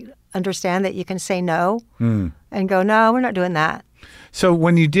like understand that you can say no and go, no, we're not doing that. So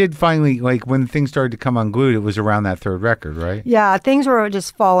when you did finally, like when things started to come unglued, it was around that third record, right? Yeah, things were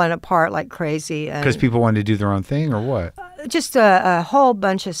just falling apart like crazy. Because people wanted to do their own thing, or what? Just a whole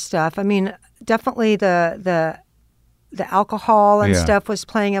bunch of stuff. I mean, definitely the alcohol and stuff was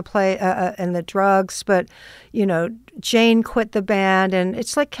playing and the drugs. But, Jane quit the band, and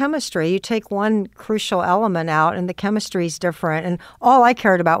it's like chemistry. You take one crucial element out, and the chemistry's different. And all I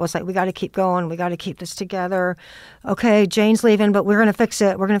cared about was like, we got to keep going. We got to keep this together. Okay, Jane's leaving, but we're going to fix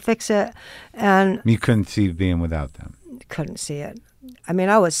it. We're going to fix it. And you couldn't see being without them. Couldn't see it. I mean,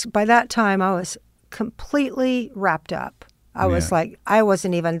 by that time, I was completely wrapped up. I was like, there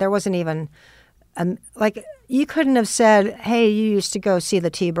wasn't even, like, you couldn't have said, hey, you used to go see the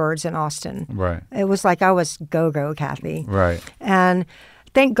T-Birds in Austin. Right. It was like I was go-go Kathy. Right. And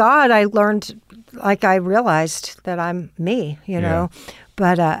thank God I learned, like I realized that I'm me,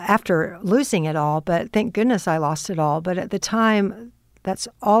 But after losing it all, but thank goodness I lost it all. But at the time, that's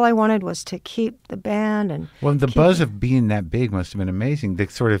all I wanted was to keep the band. And well, the buzz of being that big must have been amazing. The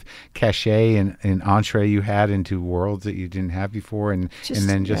sort of cachet and entree you had into worlds that you didn't have before, and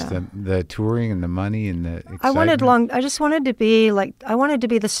then just the touring and the money and the excitement. I just wanted to be I wanted to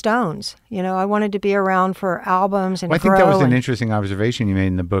be the Stones. I wanted to be around for albums and well, I think that was an interesting observation you made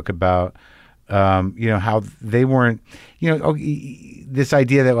in the book about how they weren't, this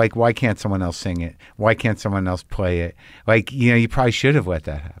idea that why can't someone else sing it? Why can't someone else play it? You probably should have let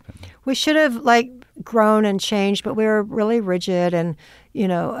that happen. We should have grown and changed, but we were really rigid. And,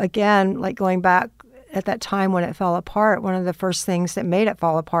 again, going back at that time when it fell apart, one of the first things that made it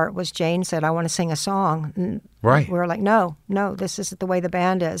fall apart was Jane said, I want to sing a song. And right. we were like, no, this isn't the way the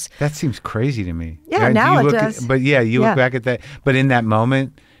band is. That seems crazy to me. Yeah, now it does. But look back at that. But in that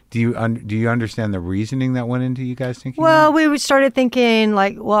moment, do you understand the reasoning that went into you guys thinking? Well, we started thinking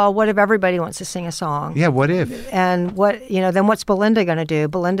what if everybody wants to sing a song? Yeah, what if? And then what's Belinda going to do?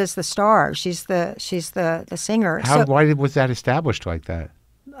 Belinda's the star. She's the singer. Why was that established like that?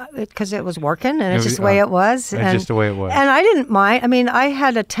 Because it was working, and it's just the way it was. It's just the way it was. And I didn't mind. I mean, I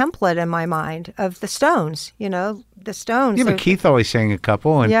had a template in my mind of the Stones, the Stones. Yeah, but Keith always sang a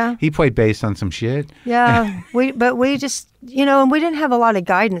couple, and he played bass on some shit. Yeah, we just, and we didn't have a lot of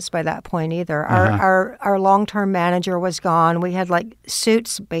guidance by that point either. Our long-term manager was gone. We had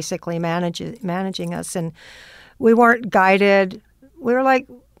Suits basically managing us, and we weren't guided. We were like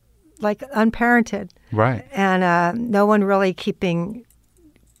unparented. Right. And no one really keeping...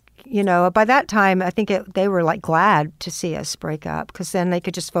 by that time, I think they were glad to see us break up because then they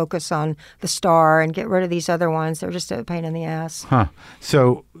could just focus on the star and get rid of these other ones. They were just a pain in the ass. Huh.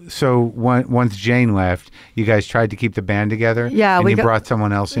 So once Jane left, you guys tried to keep the band together? Yeah. And you brought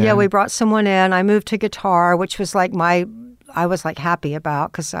someone else in? Yeah, we brought someone in. I moved to guitar, which was I was happy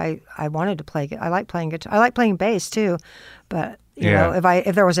about because I wanted to play. I like playing guitar. I like playing bass too, but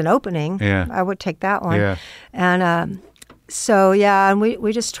if there was an opening, I would take that one. Yeah. And so, and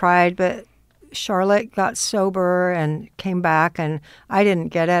we just tried, but Charlotte got sober and came back, and I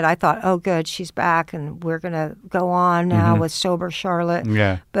didn't get it. I thought, oh, good, she's back, and we're going to go on now with sober Charlotte.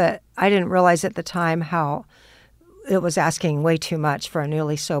 Yeah. But I didn't realize at the time how it was asking way too much for a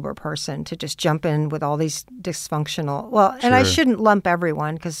newly sober person to just jump in with all these dysfunctional... Well, and I shouldn't lump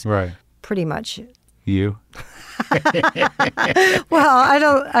everyone, because pretty much... You?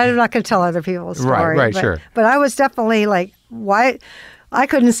 Well, I'm not going to tell other people's story. Right, sure. But I was definitely why? I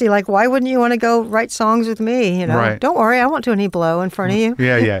couldn't see why wouldn't you want to go write songs with me? Right. Don't worry, I won't do any blow in front of you.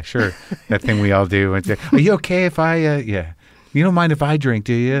 Yeah, sure. That thing we all do. And say, are you okay if I? Yeah. You don't mind if I drink,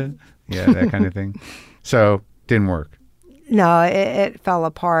 do you? Yeah, that kind of thing. So didn't work. No, it fell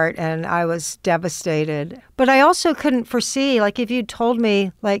apart, and I was devastated. But I also couldn't foresee if you'd told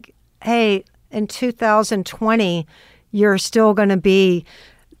me hey, in 2020, you're still going to be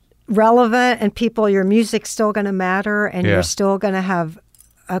relevant and your music's still going to matter and you're still going to have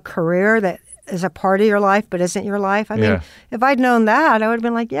a career that is a part of your life but isn't your life. I mean, if I'd known that, I would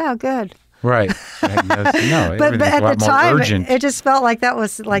have been yeah, good. Right. No, but at the time, it just felt like that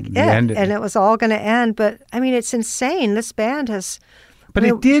was it, and it was all going to end. But I mean, it's insane. This band has... But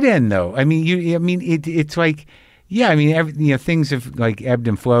it did end, though. I mean, it's things have ebbed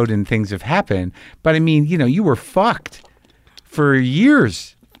and flowed and things have happened. But I mean, you were fucked for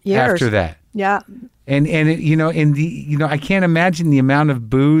years after that. Yeah. And I can't imagine the amount of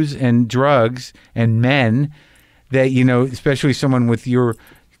booze and drugs and men that, especially someone with your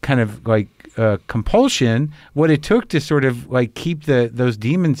kind of compulsion, what it took to sort of keep those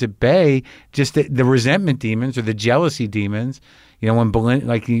demons at bay, just the resentment demons or the jealousy demons. When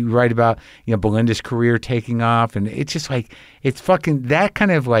Belinda, you write about, Belinda's career taking off, and it's just it's fucking that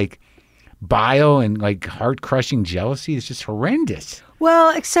kind of bile and heart-crushing jealousy is just horrendous.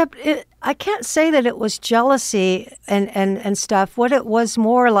 Well, except I can't say that it was jealousy and stuff. What it was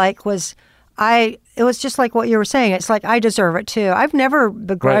more was it was just like what you were saying. It's I deserve it too. I've never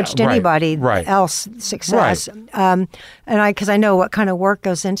begrudged anybody else success. Right. Because I know what kind of work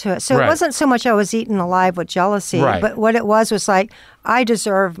goes into it. So it wasn't so much I was eaten alive with jealousy, but what it was I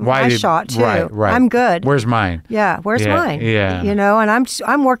deserve my shot too. Right. I'm good. Where's mine? Yeah, where's mine? Yeah. And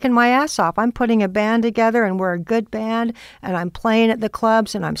I'm working my ass off. I'm putting a band together, and we're a good band, and I'm playing at the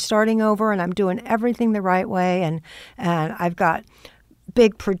clubs, and I'm starting over, and I'm doing everything the right way, and I've got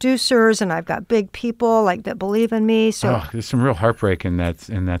big producers, and I've got big people that believe in me. So there's some real heartbreak in that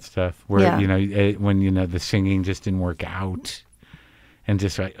stuff where when the singing just didn't work out, and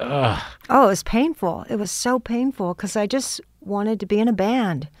just ugh. Oh, it was painful. It was so painful because I just wanted to be in a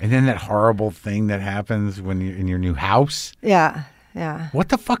band. And then that horrible thing that happens when you're in your new house. Yeah. What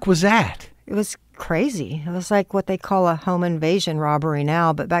the fuck was that? It was crazy. It was like what they call a home invasion robbery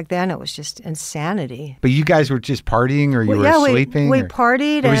now, but back then it was just insanity. But you guys were just partying, or you were sleeping? We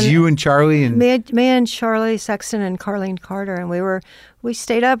partied. It was you and Charlie and me and Charlie Sexton and Carlene Carter, and we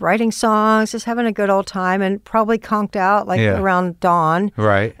stayed up writing songs, just having a good old time, and probably conked out around dawn.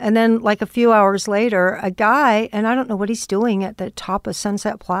 Right. And then like a few hours later, a guy, and I don't know what he's doing at the top of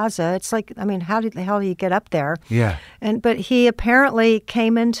Sunset Plaza. It's like, I mean, how the hell do you get up there? Yeah. But he apparently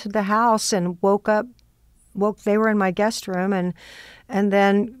came into the house and they were in my guest room and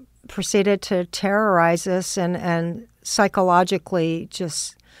then proceeded to terrorize us and psychologically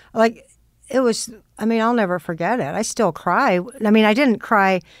just like it was. I mean, I'll never forget it. I still cry. I mean, I didn't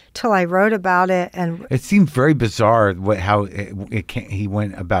cry till I wrote about it, and it seemed very bizarre how he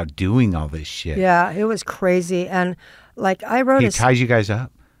went about doing all this shit. Yeah, it was crazy. And like I wrote, he ties you guys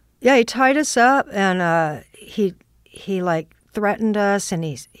up. Yeah, he tied us up, and he like threatened us, and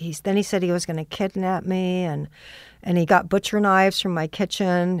then he said he was going to kidnap me, and he got butcher knives from my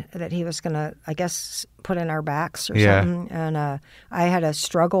kitchen that he was going to, I guess, put in our backs or something. And I had a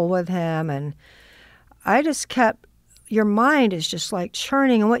struggle with him, and I just kept, your mind is just like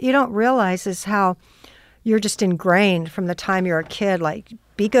churning. And what you don't realize is how you're just ingrained from the time you're a kid. Like,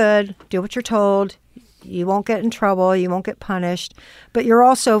 be good, do what you're told. You won't get in trouble. You won't get punished. But you're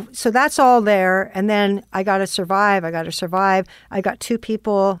also, so that's all there. And then I got to survive. I got two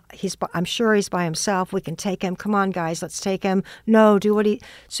people. I'm sure he's by himself. We can take him. Come on, guys, let's take him. No, do what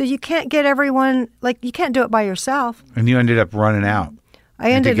so you can't get everyone, like, you can't do it by yourself. And you ended up running out.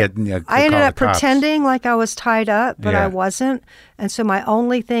 I ended up pretending like I was tied up, but I wasn't. And so my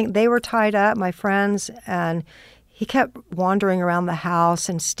only thing, they were tied up, my friends, and he kept wandering around the house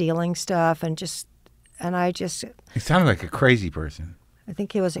and stealing stuff He sounded like a crazy person. I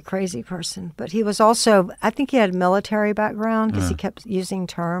think he was a crazy person, but he was also, I think he had a military background because he kept using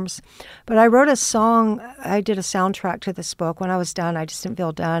terms. But I wrote a song, I did a soundtrack to this book. When I was done, I just didn't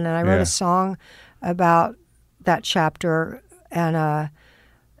feel done. And I wrote a song about that chapter, and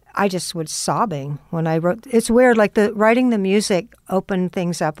I just was sobbing when I wrote. It's weird, like writing the music opened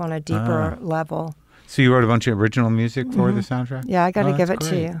things up on a deeper level. So you wrote a bunch of original music for the soundtrack? Yeah, I got to give it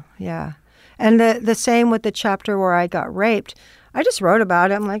to you. Yeah. And the same with the chapter where I got raped. I just wrote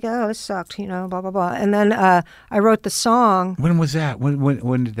about it. I'm like, oh, this sucked, blah, blah, blah. And then I wrote the song. When was that?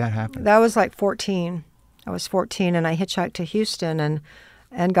 When did that happen? That was like 14. I was 14, and I hitchhiked to Houston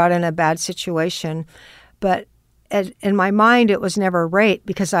and got in a bad situation. But in my mind, it was never rape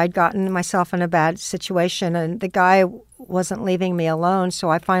because I'd gotten myself in a bad situation, and the guy wasn't leaving me alone. So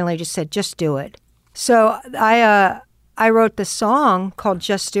I finally just said, just do it. So I wrote the song called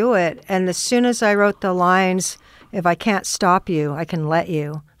Just Do It. And as soon as I wrote the lines, if I can't stop you, I can let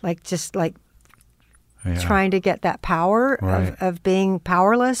you, trying to get that power of being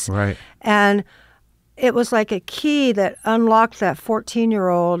powerless. Right. And it was like a key that unlocked that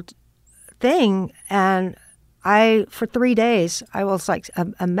 14-year-old thing. And for 3 days, I was like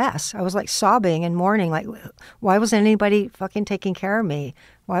a mess. I was like sobbing and mourning, like, why wasn't anybody fucking taking care of me?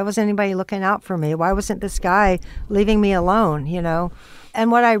 Why wasn't anybody looking out for me? Why wasn't this guy leaving me alone,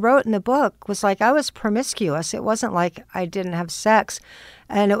 And what I wrote in the book was like I was promiscuous. It wasn't like I didn't have sex,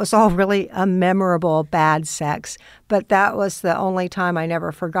 and it was all really a memorable bad sex. But that was the only time I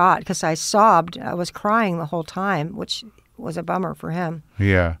never forgot because I sobbed. I was crying the whole time, which was a bummer for him.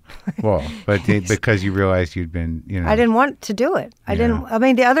 Yeah. Well, but because you realized you'd been, I didn't want to do it.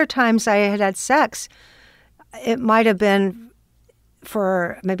 The other times I had sex, it might have been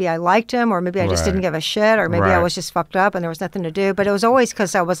for maybe I liked him, or maybe I just didn't give a shit, or maybe I was just fucked up and there was nothing to do. But it was always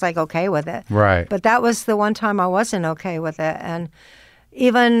because I was like okay with it. Right. But that was the one time I wasn't okay with it. And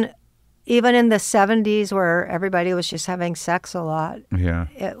even in the 70s where everybody was just having sex a lot,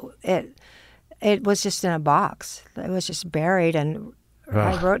 it was just in a box. It was just buried, and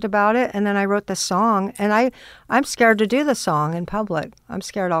I wrote about it, and then I wrote the song. And I'm scared to do the song in public. I'm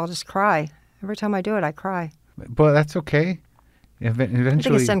scared I'll just cry. Every time I do it, I cry. But that's okay. Eventually, I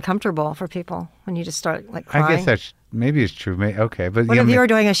think it's uncomfortable for people when you just start like crying. I guess maybe it's true. Okay, but what if you were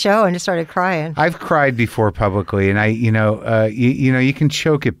doing a show and just started crying? I've cried before publicly, and you can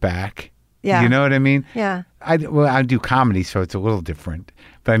choke it back. Yeah, you know what I mean. Yeah. I do comedy, so it's a little different.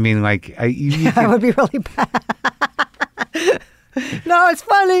 But I mean, like, it would be really bad. No, it's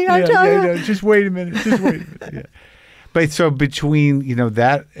funny. I tell you. No, just wait a minute. Yeah. But so between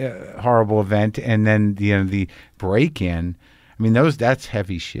that horrible event and then the break-in. I mean, that's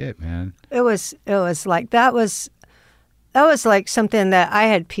heavy shit, man. It was like that was like something that I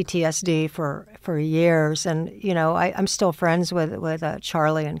had PTSD for for years. And, I'm still friends with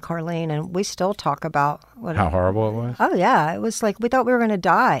Charlie and Carlene, and we still talk about how horrible it was. Oh, yeah. It was like we thought we were going to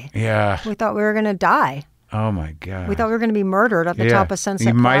die. Yeah. We thought we were going to die. Oh, my God. We thought we were going to be murdered at the top of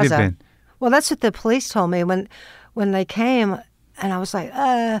Sunset Plaza. You might have been. Well, that's what the police told me when they came. And I was like,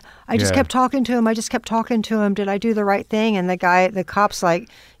 I just kept talking to him. I just kept talking to him. Did I do the right thing? And the cop's like,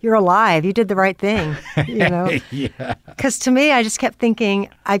 you're alive. You did the right thing, Yeah. Because to me, I just kept thinking,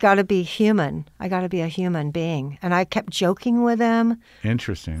 I got to be human. I got to be a human being. And I kept joking with him.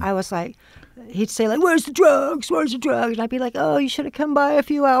 Interesting. I was like, he'd say like, where's the drugs? Where's the drugs? And I'd be like, oh, you should have come by a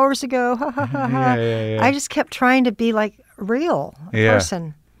few hours ago. Ha, ha, ha, ha. Yeah. I just kept trying to be like real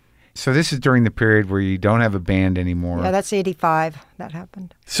person. So this is during the period where you don't have a band anymore. Yeah, that's 85. That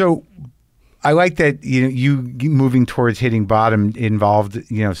happened. So I like that you moving towards hitting bottom involved,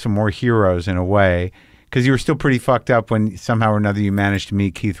 some more heroes in a way, because you were still pretty fucked up when somehow or another you managed to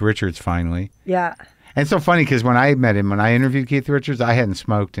meet Keith Richards finally. Yeah. And it's so funny because when I met him, when I interviewed Keith Richards, I hadn't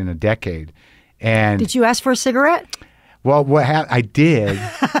smoked in a decade. And did you ask for a cigarette? Well, I did,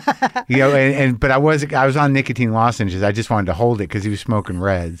 but I was on nicotine lozenges. I just wanted to hold it because he was smoking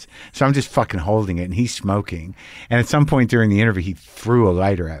Reds. So I'm just fucking holding it and he's smoking. And at some point during the interview, he threw a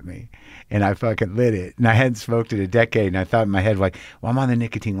lighter at me and I fucking lit it. And I hadn't smoked in a decade. And I thought in my head, like, well, I'm on the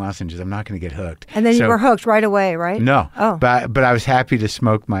nicotine lozenges. I'm not going to get hooked. And then you were hooked right away, right? No. Oh. But I was happy to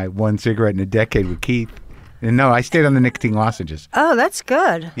smoke my one cigarette in a decade with Keith. And no, I stayed on the nicotine lozenges. Oh, that's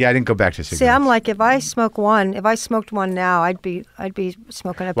good. Yeah, I didn't go back to cigarettes. See, I'm like, if I smoked one now, I'd be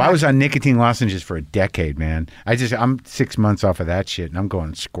smoking a pack. Well, I was on nicotine lozenges for a decade, man. I'm 6 months off of that shit, and I'm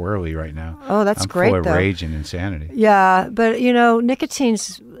going squirrely right now. Oh, that's great, I'm full though. of rage and insanity. Yeah, but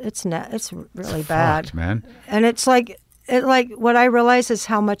nicotine's it's really bad, fucked, man. And it's like what I realize is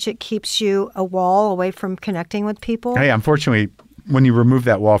how much it keeps you a wall away from connecting with people. Hey, unfortunately, when you remove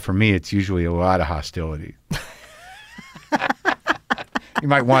that wall from me, it's usually a lot of hostility. You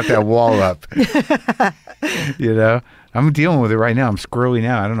might want that wall up. I'm dealing with it right now. I'm squirrely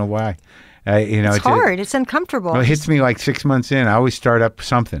now. I don't know why. It's hard. It's uncomfortable. Well, it hits me like 6 months in. I always start up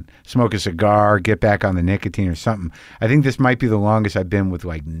something, smoke a cigar, get back on the nicotine or something. I think this might be the longest I've been with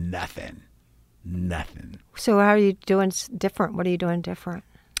like nothing. So how are you doing different? What are you doing different?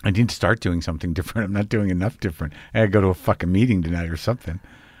 I need to start doing something different. I'm not doing enough different. I got to go to a fucking meeting tonight or something.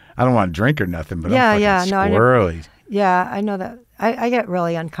 I don't want to drink or nothing, but I'm fucking squirrely. I know that. I get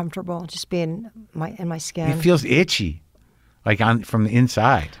really uncomfortable just being in my skin. It feels itchy, like from the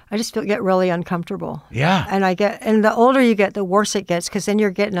inside. I just get really uncomfortable. Yeah. And the older you get, the worse it gets, because then you're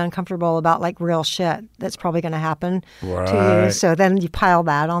getting uncomfortable about like real shit that's probably going to happen to you. So then you pile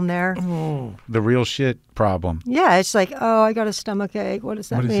that on there. Oh, the real shit problem. Yeah, it's like, oh, I got a stomach ache. What does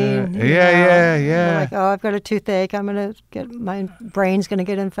that mean? Yeah. You're like, oh, I've got a toothache. My brain's going to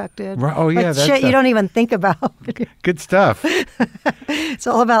get infected. Oh, yeah. Like, that's shit you don't even think about. Good stuff. It's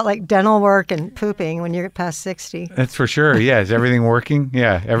all about like dental work and pooping when you're past 60. That's for sure. Yeah. Is everything working?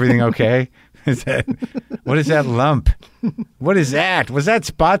 Yeah. Everything okay? What is that lump? What is that? Was that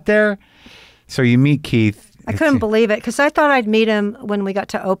spot there? So you meet Keith. I couldn't believe it because I thought I'd meet him when we got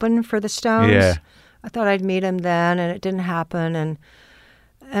to open for the Stones. Yeah. I thought I'd meet him then, and it didn't happen.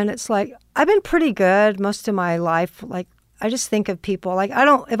 And it's like, I've been pretty good most of my life. Like, I just think of people, like,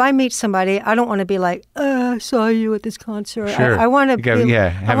 if I meet somebody, I don't want to be like, I saw you at this concert. Sure. I want to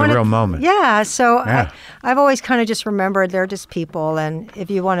have a real moment. Yeah. So I've always kind of just remembered they're just people. And if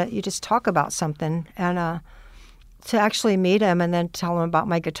you want to, you just talk about something. And to actually meet him and then tell him about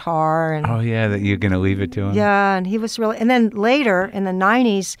my guitar. And that you're going to leave it to him. Yeah. And he was really, and then later in the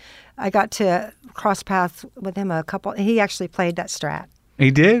 90s, I got to cross paths with him he actually played that Strat. He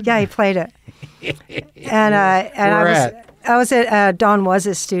did? Yeah, he played it. And I was at Don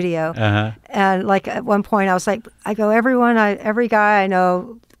Was' studio. Uh-huh. And like at one point I was like, every guy I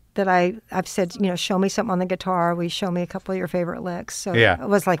know that I've said, show me something on the guitar. Will you show me a couple of your favorite licks? So it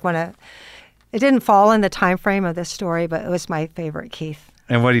was like it didn't fall in the time frame of this story, but it was my favorite Keith.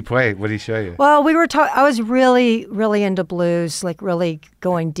 And what did he play? What did he show you? Well, we were I was really, really into blues, like really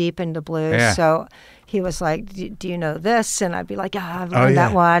going deep into blues. Yeah. So he was like, do you know this? And I'd be like, I've learned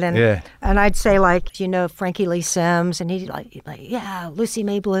that one. And I'd say like, do you know Frankie Lee Sims? And he'd like, yeah, Lucy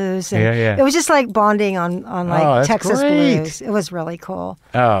May Blues. And it was just like bonding on like Texas blues. It was really cool.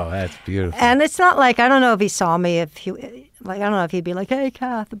 Oh, that's beautiful. And it's not like, I don't know if he saw me, I don't know if he'd be like, hey,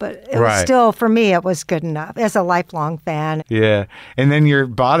 Kath, but it was still, for me, it was good enough as a lifelong fan. Yeah. And then your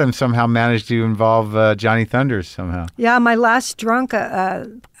bottom somehow managed to involve Johnny Thunders somehow. Yeah, my last drunk,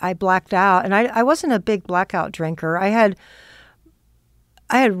 I blacked out. And I wasn't a big blackout drinker. I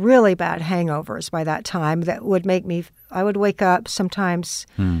I had really bad hangovers by that time that would make me, I would wake up sometimes,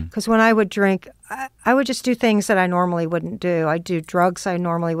 because when I would drink, I would just do things that I normally wouldn't do. I'd do drugs I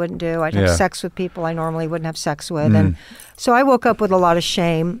normally wouldn't do. I'd have sex with people I normally wouldn't have sex with. And so I woke up with a lot of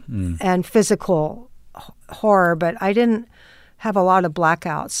shame and physical horror, but I didn't have a lot of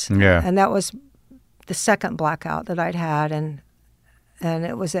blackouts. Yeah. And that was the second blackout that I'd had. And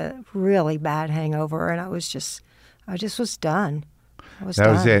it was a really bad hangover. And I just was done. That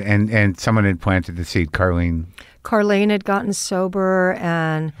was it. And someone had planted the seed, Carlene. Carlene had gotten sober,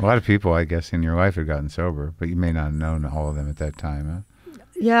 and a lot of people, I guess, in your life had gotten sober, but you may not have known all of them at that time, huh?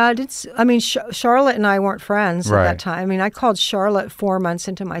 Yeah, Charlotte and I weren't friends at that time. I mean, I called Charlotte 4 months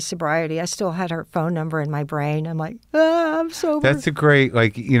into my sobriety. I still had her phone number in my brain. I'm like, I'm sober. That's a great,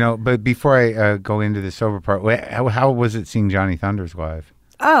 but before I go into the sober part, how was it seeing Johnny Thunders live?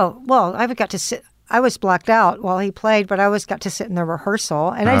 Oh, well, I was blacked out while he played, but I always got to sit in the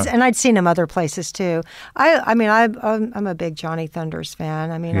rehearsal, and I'd seen him other places too. I'm a big Johnny Thunders fan.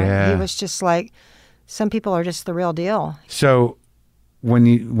 I mean, he was just like, some people are just the real deal. So, when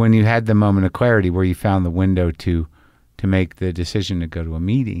you had the moment of clarity where you found the window to make the decision to go to a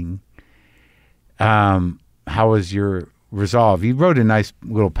meeting, how was your resolve? You wrote a nice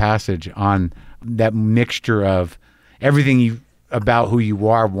little passage on that mixture of everything about who you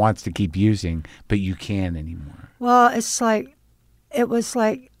are wants to keep using, but you can't anymore. Well, it was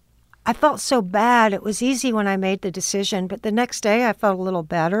like, I felt so bad. It was easy when I made the decision, but the next day I felt a little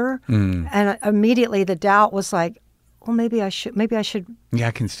better. And immediately the doubt was like, well, maybe I should. Yeah,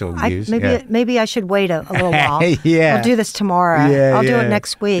 I can still use. Maybe I should wait a little while. Yeah. I'll do this tomorrow. I'll do it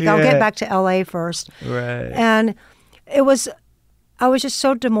next week. I'll get back to LA first. Right. And I was just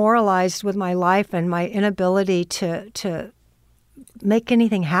so demoralized with my life and my inability to make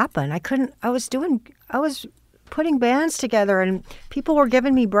anything happen. I was putting bands together, and people were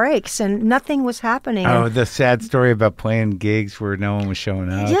giving me breaks, and nothing was happening. Oh, the sad story about playing gigs where no one was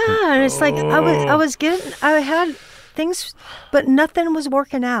showing up. Yeah, and it's like I had things, but nothing was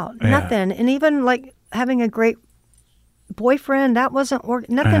working out. Nothing. And even like having a great boyfriend, that wasn't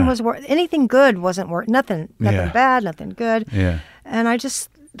working. Nothing was working. Anything good wasn't working. Nothing bad, nothing good. Yeah. And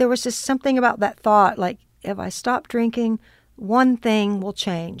there was just something about that thought, like, if I stop drinking, one thing will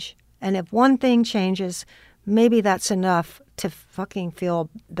change. And if one thing changes, maybe that's enough to fucking feel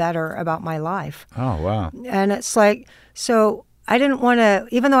better about my life. Oh, wow. And it's like, so I didn't want to,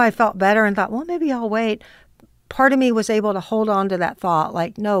 even though I felt better and thought, well, maybe I'll wait, part of me was able to hold on to that thought,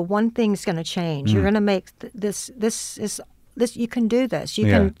 like, no, one thing's going to change. You're going to make this, you can do this. You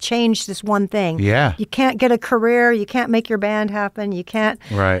can change this one thing. Yeah. You can't get a career. You can't make your band happen. You can't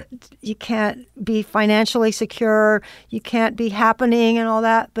be financially secure. You can't be happening and all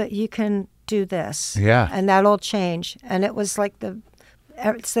that, but you can do this. Yeah. And that'll change. And it was like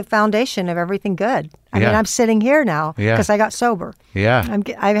it's the foundation of everything good. I mean, I'm sitting here now because I got sober. Yeah.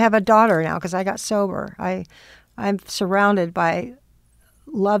 I have a daughter now because I got sober. I'm surrounded by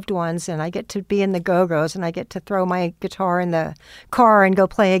loved ones, and I get to be in the Go-Go's, and I get to throw my guitar in the car and go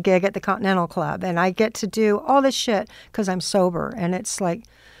play a gig at the Continental Club, and I get to do all this shit because I'm sober, and it's like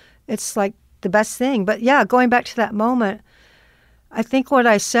the best thing. But yeah, going back to that moment, I think what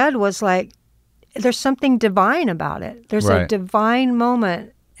I said was like, there's something divine about it. There's a divine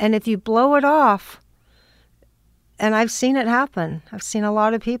moment, and if you blow it off, and I've seen it happen. I've seen a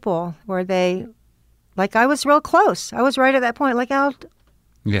lot of people where I was real close. I was right at that point, like, I'll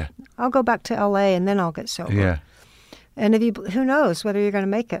go back to LA and then I'll get sober. Yeah. And who knows whether you're going to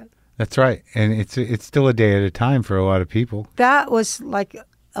make it. That's right. And it's still a day at a time for a lot of people. That was like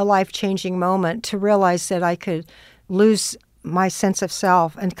a life-changing moment to realize that I could lose my sense of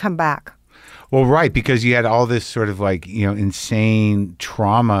self and come back. Well, right, because you had all this sort of insane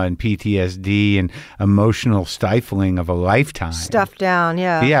trauma and PTSD and emotional stifling of a lifetime. Stuffed down,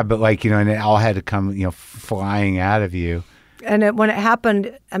 yeah. Yeah, but and it all had to come, flying out of you. And when it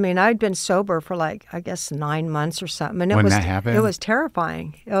happened, I mean, I'd been sober for I guess 9 months or something. And that happened? It was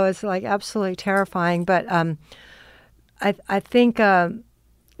terrifying. It was absolutely terrifying. But I think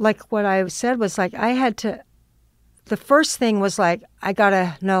what I said was I had to, the first thing was I got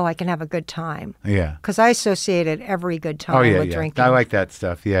to know I can have a good time. Yeah. Because I associated every good time with drinking. I like that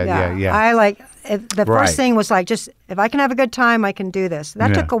stuff. Yeah. The first thing was just, if I can have a good time, I can do this.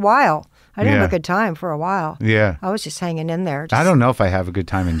 That took a while. I didn't have a good time for a while. Yeah. I was just hanging in there. I don't know if I have a good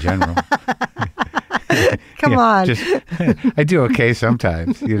time in general. Come on. I do okay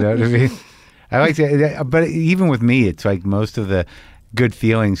sometimes, you know what I mean? I like to, but even with me, it's most of the good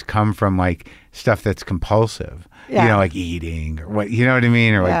feelings come from stuff that's compulsive. Yeah. Eating or what, you know what I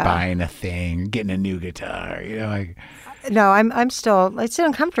mean? Or buying a thing, or getting a new guitar, No, I'm still. It's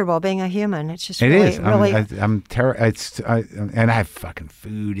uncomfortable being a human. It's just really, is. really. I'm terrible. And I have fucking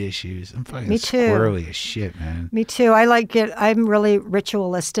food issues. I'm fucking squirrely as shit, man. Me too. I'm really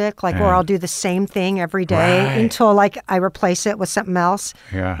ritualistic, like where I'll do the same thing every day until like I replace it with something else.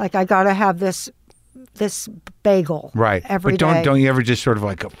 Yeah. Like I gotta have this bagel every day. But don't you ever just sort of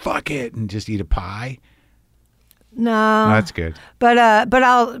like, fuck it, and just eat a pie? No, that's good. But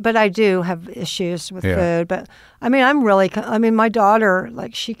I do have issues with food. But I mean, my daughter,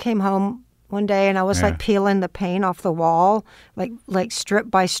 like, she came home one day and I was like peeling the paint off the wall, like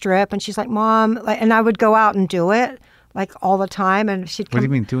strip by strip, and she's like, "Mom," and I would go out and do it like all the time, and she'd come. What do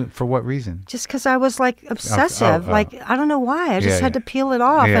you mean do it for what reason? Just because I was like obsessive, like I don't know why. I just had to peel it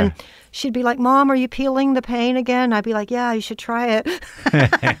off, and she'd be like, "Mom, are you peeling the paint again?" I'd be like, "Yeah, you should try it."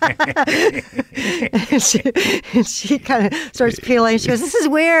 and she kind of starts peeling. She goes, "This is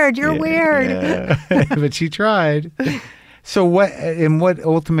weird. You're weird." Yeah. But she tried. So what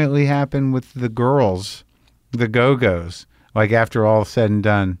ultimately happened with the girls, the Go-Go's? Like after all said and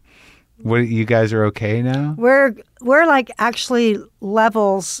done, what, you guys are okay now? We're like actually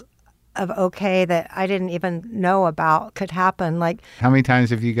levels of okay that I didn't even know about could happen. Like, how many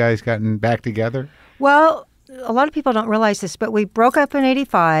times have you guys gotten back together? Well, a lot of people don't realize this, but we broke up in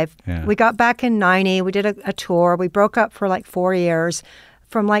 85. Yeah. We got back in 90. We did a tour. We broke up for like 4 years.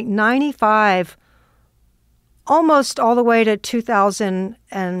 From like 95 almost all the way to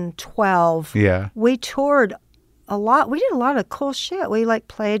 2012. Yeah. We toured a lot. We did a lot of cool shit. We like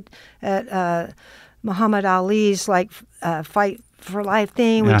played at Muhammad Ali's like Fight for Life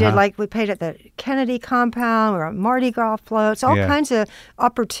thing. We did we played at the Kennedy compound. We were on Mardi Gras floats. All kinds of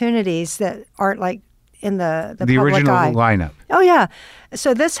opportunities that aren't like in the public original eye. Lineup. Oh yeah.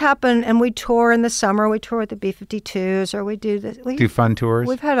 So this happened, and we tour in the summer. We tour with the B-52s, or we do this. We do fun tours.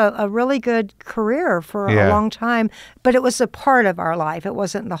 We've had a really good career for a long time, but it was a part of our life. It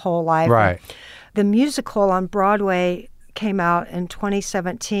wasn't the whole life. Right. The musical on Broadway came out in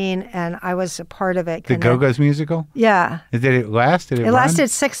 2017, and I was a part of it. The Go-Go's musical? Yeah. Did it last? Did it run? Lasted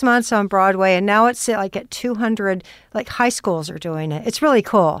 6 months on Broadway, and now it's like at 200, like high schools are doing it. It's really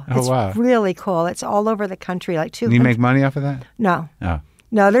cool. Oh, wow. It's really cool. It's all over the country, like 200. Do you make money off of that? No. Oh.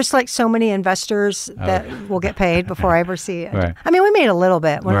 No, there's like so many investors that will get paid before I ever see it. Right. I mean, we made a little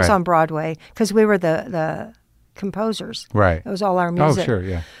bit when it was on Broadway because we were the composers. Right. It was all our music. Oh, sure,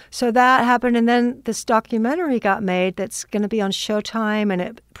 yeah. So that happened, and then this documentary got made that's going to be on Showtime, and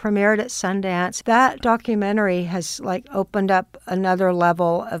it premiered at Sundance. That documentary has like opened up another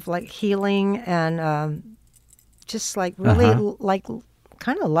level of like healing and just like really like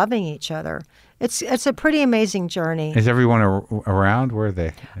kind of loving each other. It's a pretty amazing journey. Is everyone around? Where are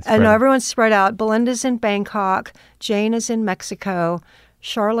they? No, everyone's spread out. Belinda's in Bangkok. Jane is in Mexico.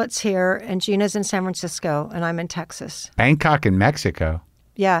 Charlotte's here, and Gina's in San Francisco, and I'm in Texas. Bangkok and Mexico?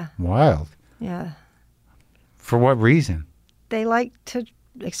 Yeah. Wild. Yeah. For what reason? They like to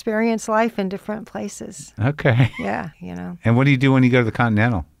experience life in different places. Okay. Yeah, you know. And what do you do when you go to the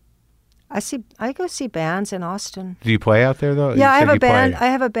Continental? I go see bands in Austin. Do you play out there though? Yeah, I have a band. I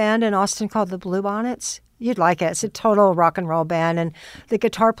have a band in Austin called the Bluebonnets. You'd like it. It's a total rock and roll band. And the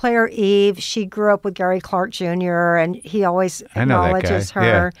guitar player, Eve, she grew up with Gary Clark Jr., and he always acknowledges her.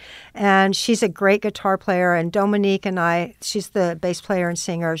 Yeah. And she's a great guitar player. And Dominique and I, she's the bass player and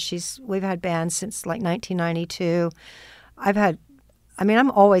singer. We've had bands since like 1992.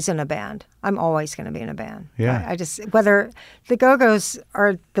 I'm always in a band. I'm always going to be in a band. Yeah. I just, whether the Go-Go's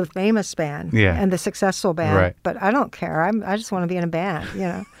are the famous band and the successful band, but I don't care. I just want to be in a band, you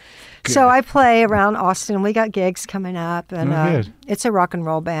know. Good. So I play around Austin. We got gigs coming up, and it's a rock and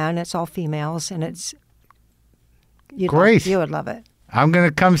roll band. It's all females, and it's great. You would love it. I'm going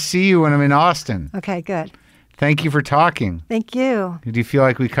to come see you when I'm in Austin. Okay, good. Thank you for talking. Thank you. Do you feel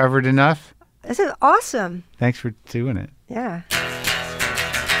like we covered enough? This is awesome. Thanks for doing it. Yeah.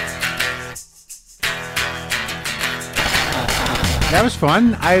 That was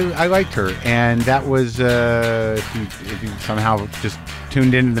fun. I liked her, and that was if you somehow just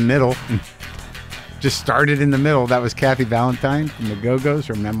tuned in the middle, just started in the middle. That was Kathy Valentine from the Go-Go's.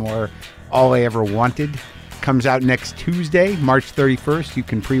 Her memoir, All I Ever Wanted, comes out next Tuesday, March 31st. You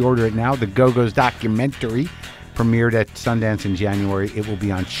can pre-order it now. The Go-Go's documentary premiered at Sundance in January. It will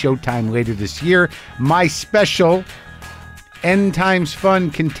be on Showtime later this year. My special, End Times Fun,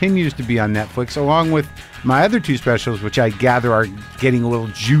 continues to be on Netflix, along with my other two specials, which I gather are getting a little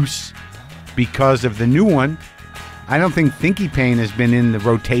juice because of the new one. I don't think Thinky Pain has been in the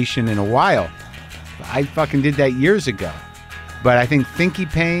rotation in a while. I fucking did that years ago. But I think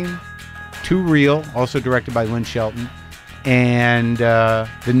Thinky Pain, Too Real, also directed by Lynn Shelton, and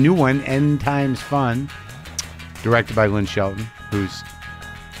the new one, End Times Fun, directed by Lynn Shelton, who's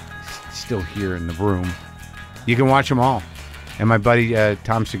still here in the room. You can watch them all. And my buddy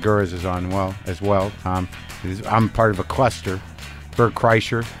Tom Segura's is on as well. I'm part of a cluster. Bert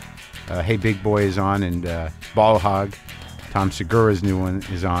Kreischer, Hey Big Boy is on, and Ball Hog. Tom Segura's new one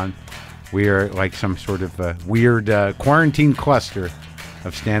is on. We are like some sort of weird quarantine cluster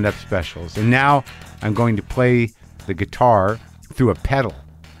of stand-up specials. And now I'm going to play the guitar through a pedal,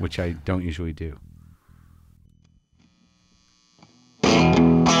 which I don't usually do.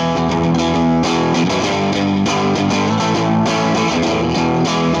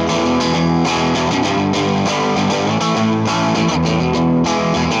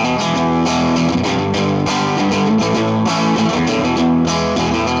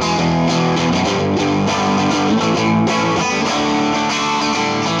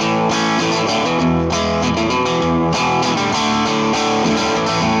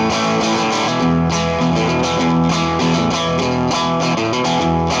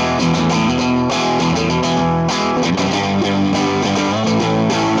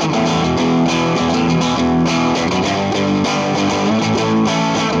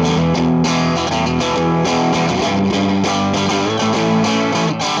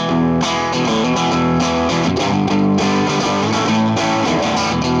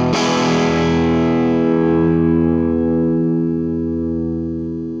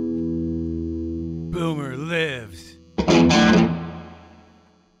 Boomer lives.